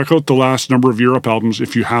 So check out the last number of Europe albums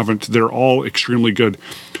if you haven't. They're all extremely good.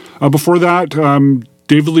 Before that,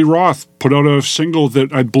 David Lee Roth put out a single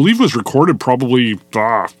that I believe was recorded probably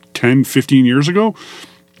 10, 15 years ago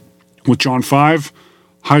with John 5,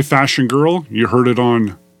 High Fashion Girl. You heard it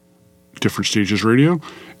on Different Stages Radio.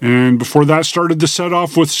 And before that, started the set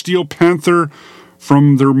off with Steel Panther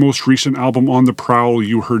from their most recent album, On the Prowl.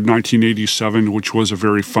 You heard 1987, which was a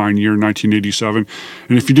very fine year, 1987.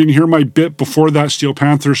 And if you didn't hear my bit before that Steel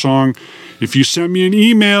Panther song, if you send me an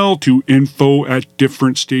email to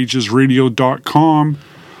info@differentstagesradio.com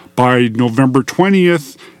by November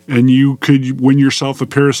 20th, and you could win yourself a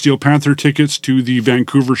pair of Steel Panther tickets to the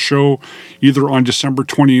Vancouver show either on December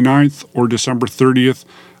 29th or December 30th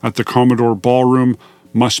at the Commodore Ballroom.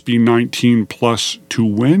 Must be 19 plus to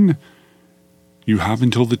win. You have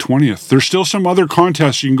until the 20th. There's still some other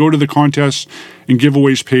contests. You can go to the contests and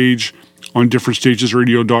giveaways page on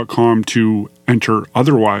differentstagesradio.com to enter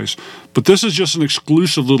otherwise. But this is just an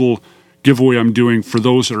exclusive little giveaway I'm doing for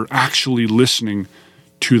those that are actually listening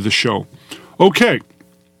to the show. Okay,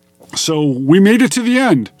 so we made it to the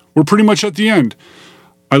end. We're pretty much at the end.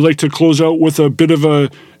 I like to close out with a bit of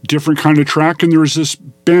a different kind of track, and there's this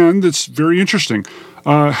band that's very interesting.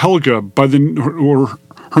 Helga,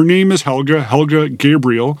 her name is Helga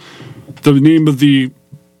Gabriel. The name of the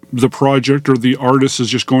project or the artist is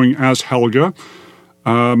just going as Helga.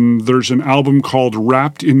 There's an album called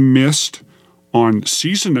Wrapped in Mist on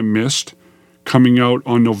Season of Mist coming out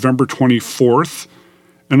on November 24th.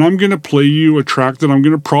 And I'm going to play you a track that I'm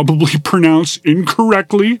going to probably pronounce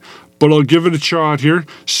incorrectly, but I'll give it a shot here.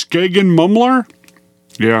 Skagen Mumlar?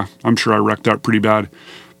 Yeah, I'm sure I wrecked that pretty bad.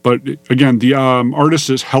 But again, the artist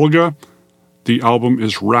is Helga. The album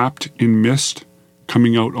is Wrapped in Mist,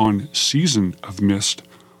 coming out on Season of Mist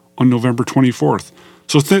on November 24th.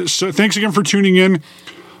 So thanks again for tuning in.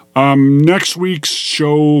 Next week's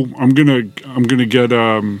show, I'm gonna get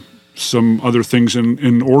some other things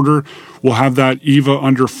in order. We'll have that Eva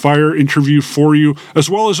Under Fire interview for you, as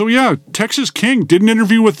well as, Texas King did an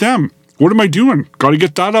interview with them. What am I doing? Got to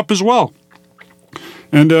get that up as well.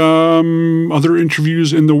 And other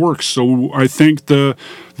interviews in the works. So I thank the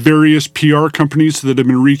various PR companies that have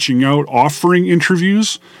been reaching out, offering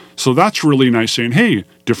interviews. So that's really nice, saying, hey,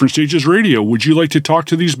 Different Stages Radio, would you like to talk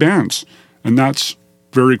to these bands? And that's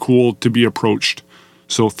very cool to be approached.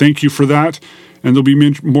 So thank you for that. And there'll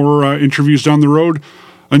be more interviews down the road.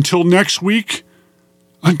 Until next week,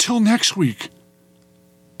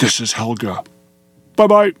 this is Helga.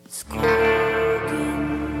 Bye-bye.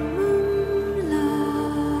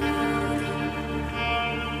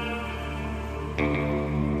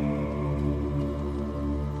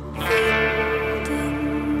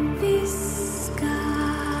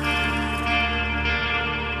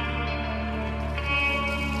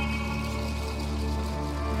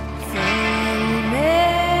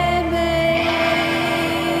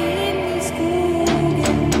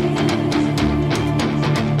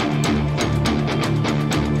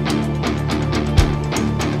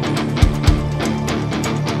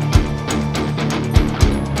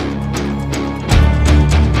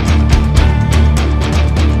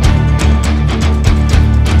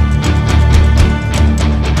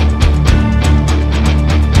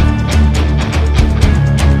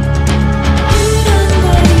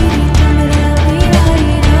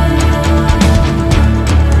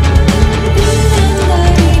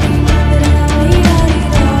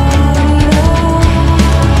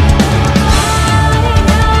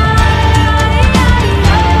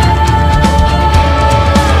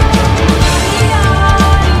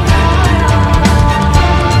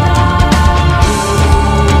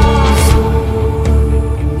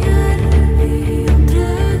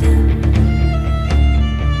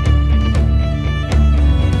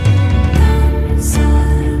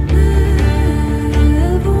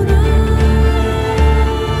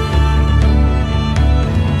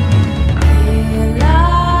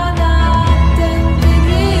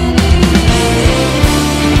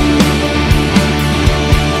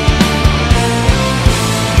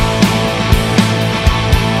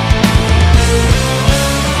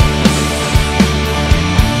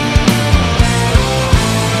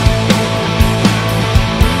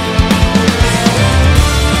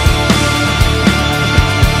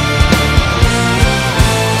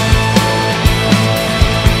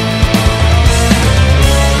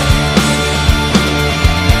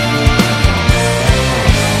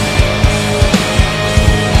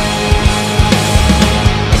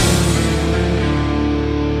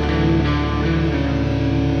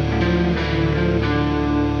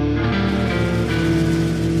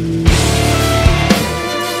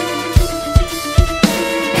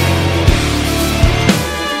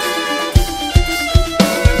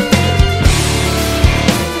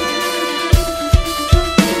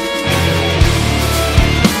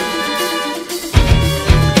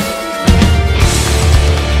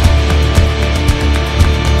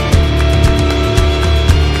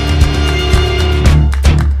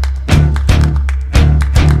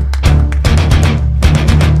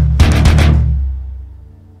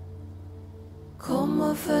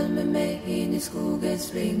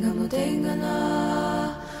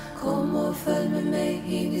 Kom och följ med mig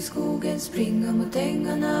in i skogen, springa mot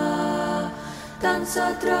ängarna.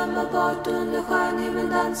 Dansa, drömma bort under stjärnhimlen,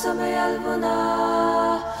 dansa med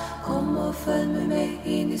älvorna. Kom och följ med mig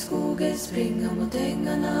in i skogen, springa mot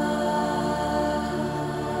ängarna.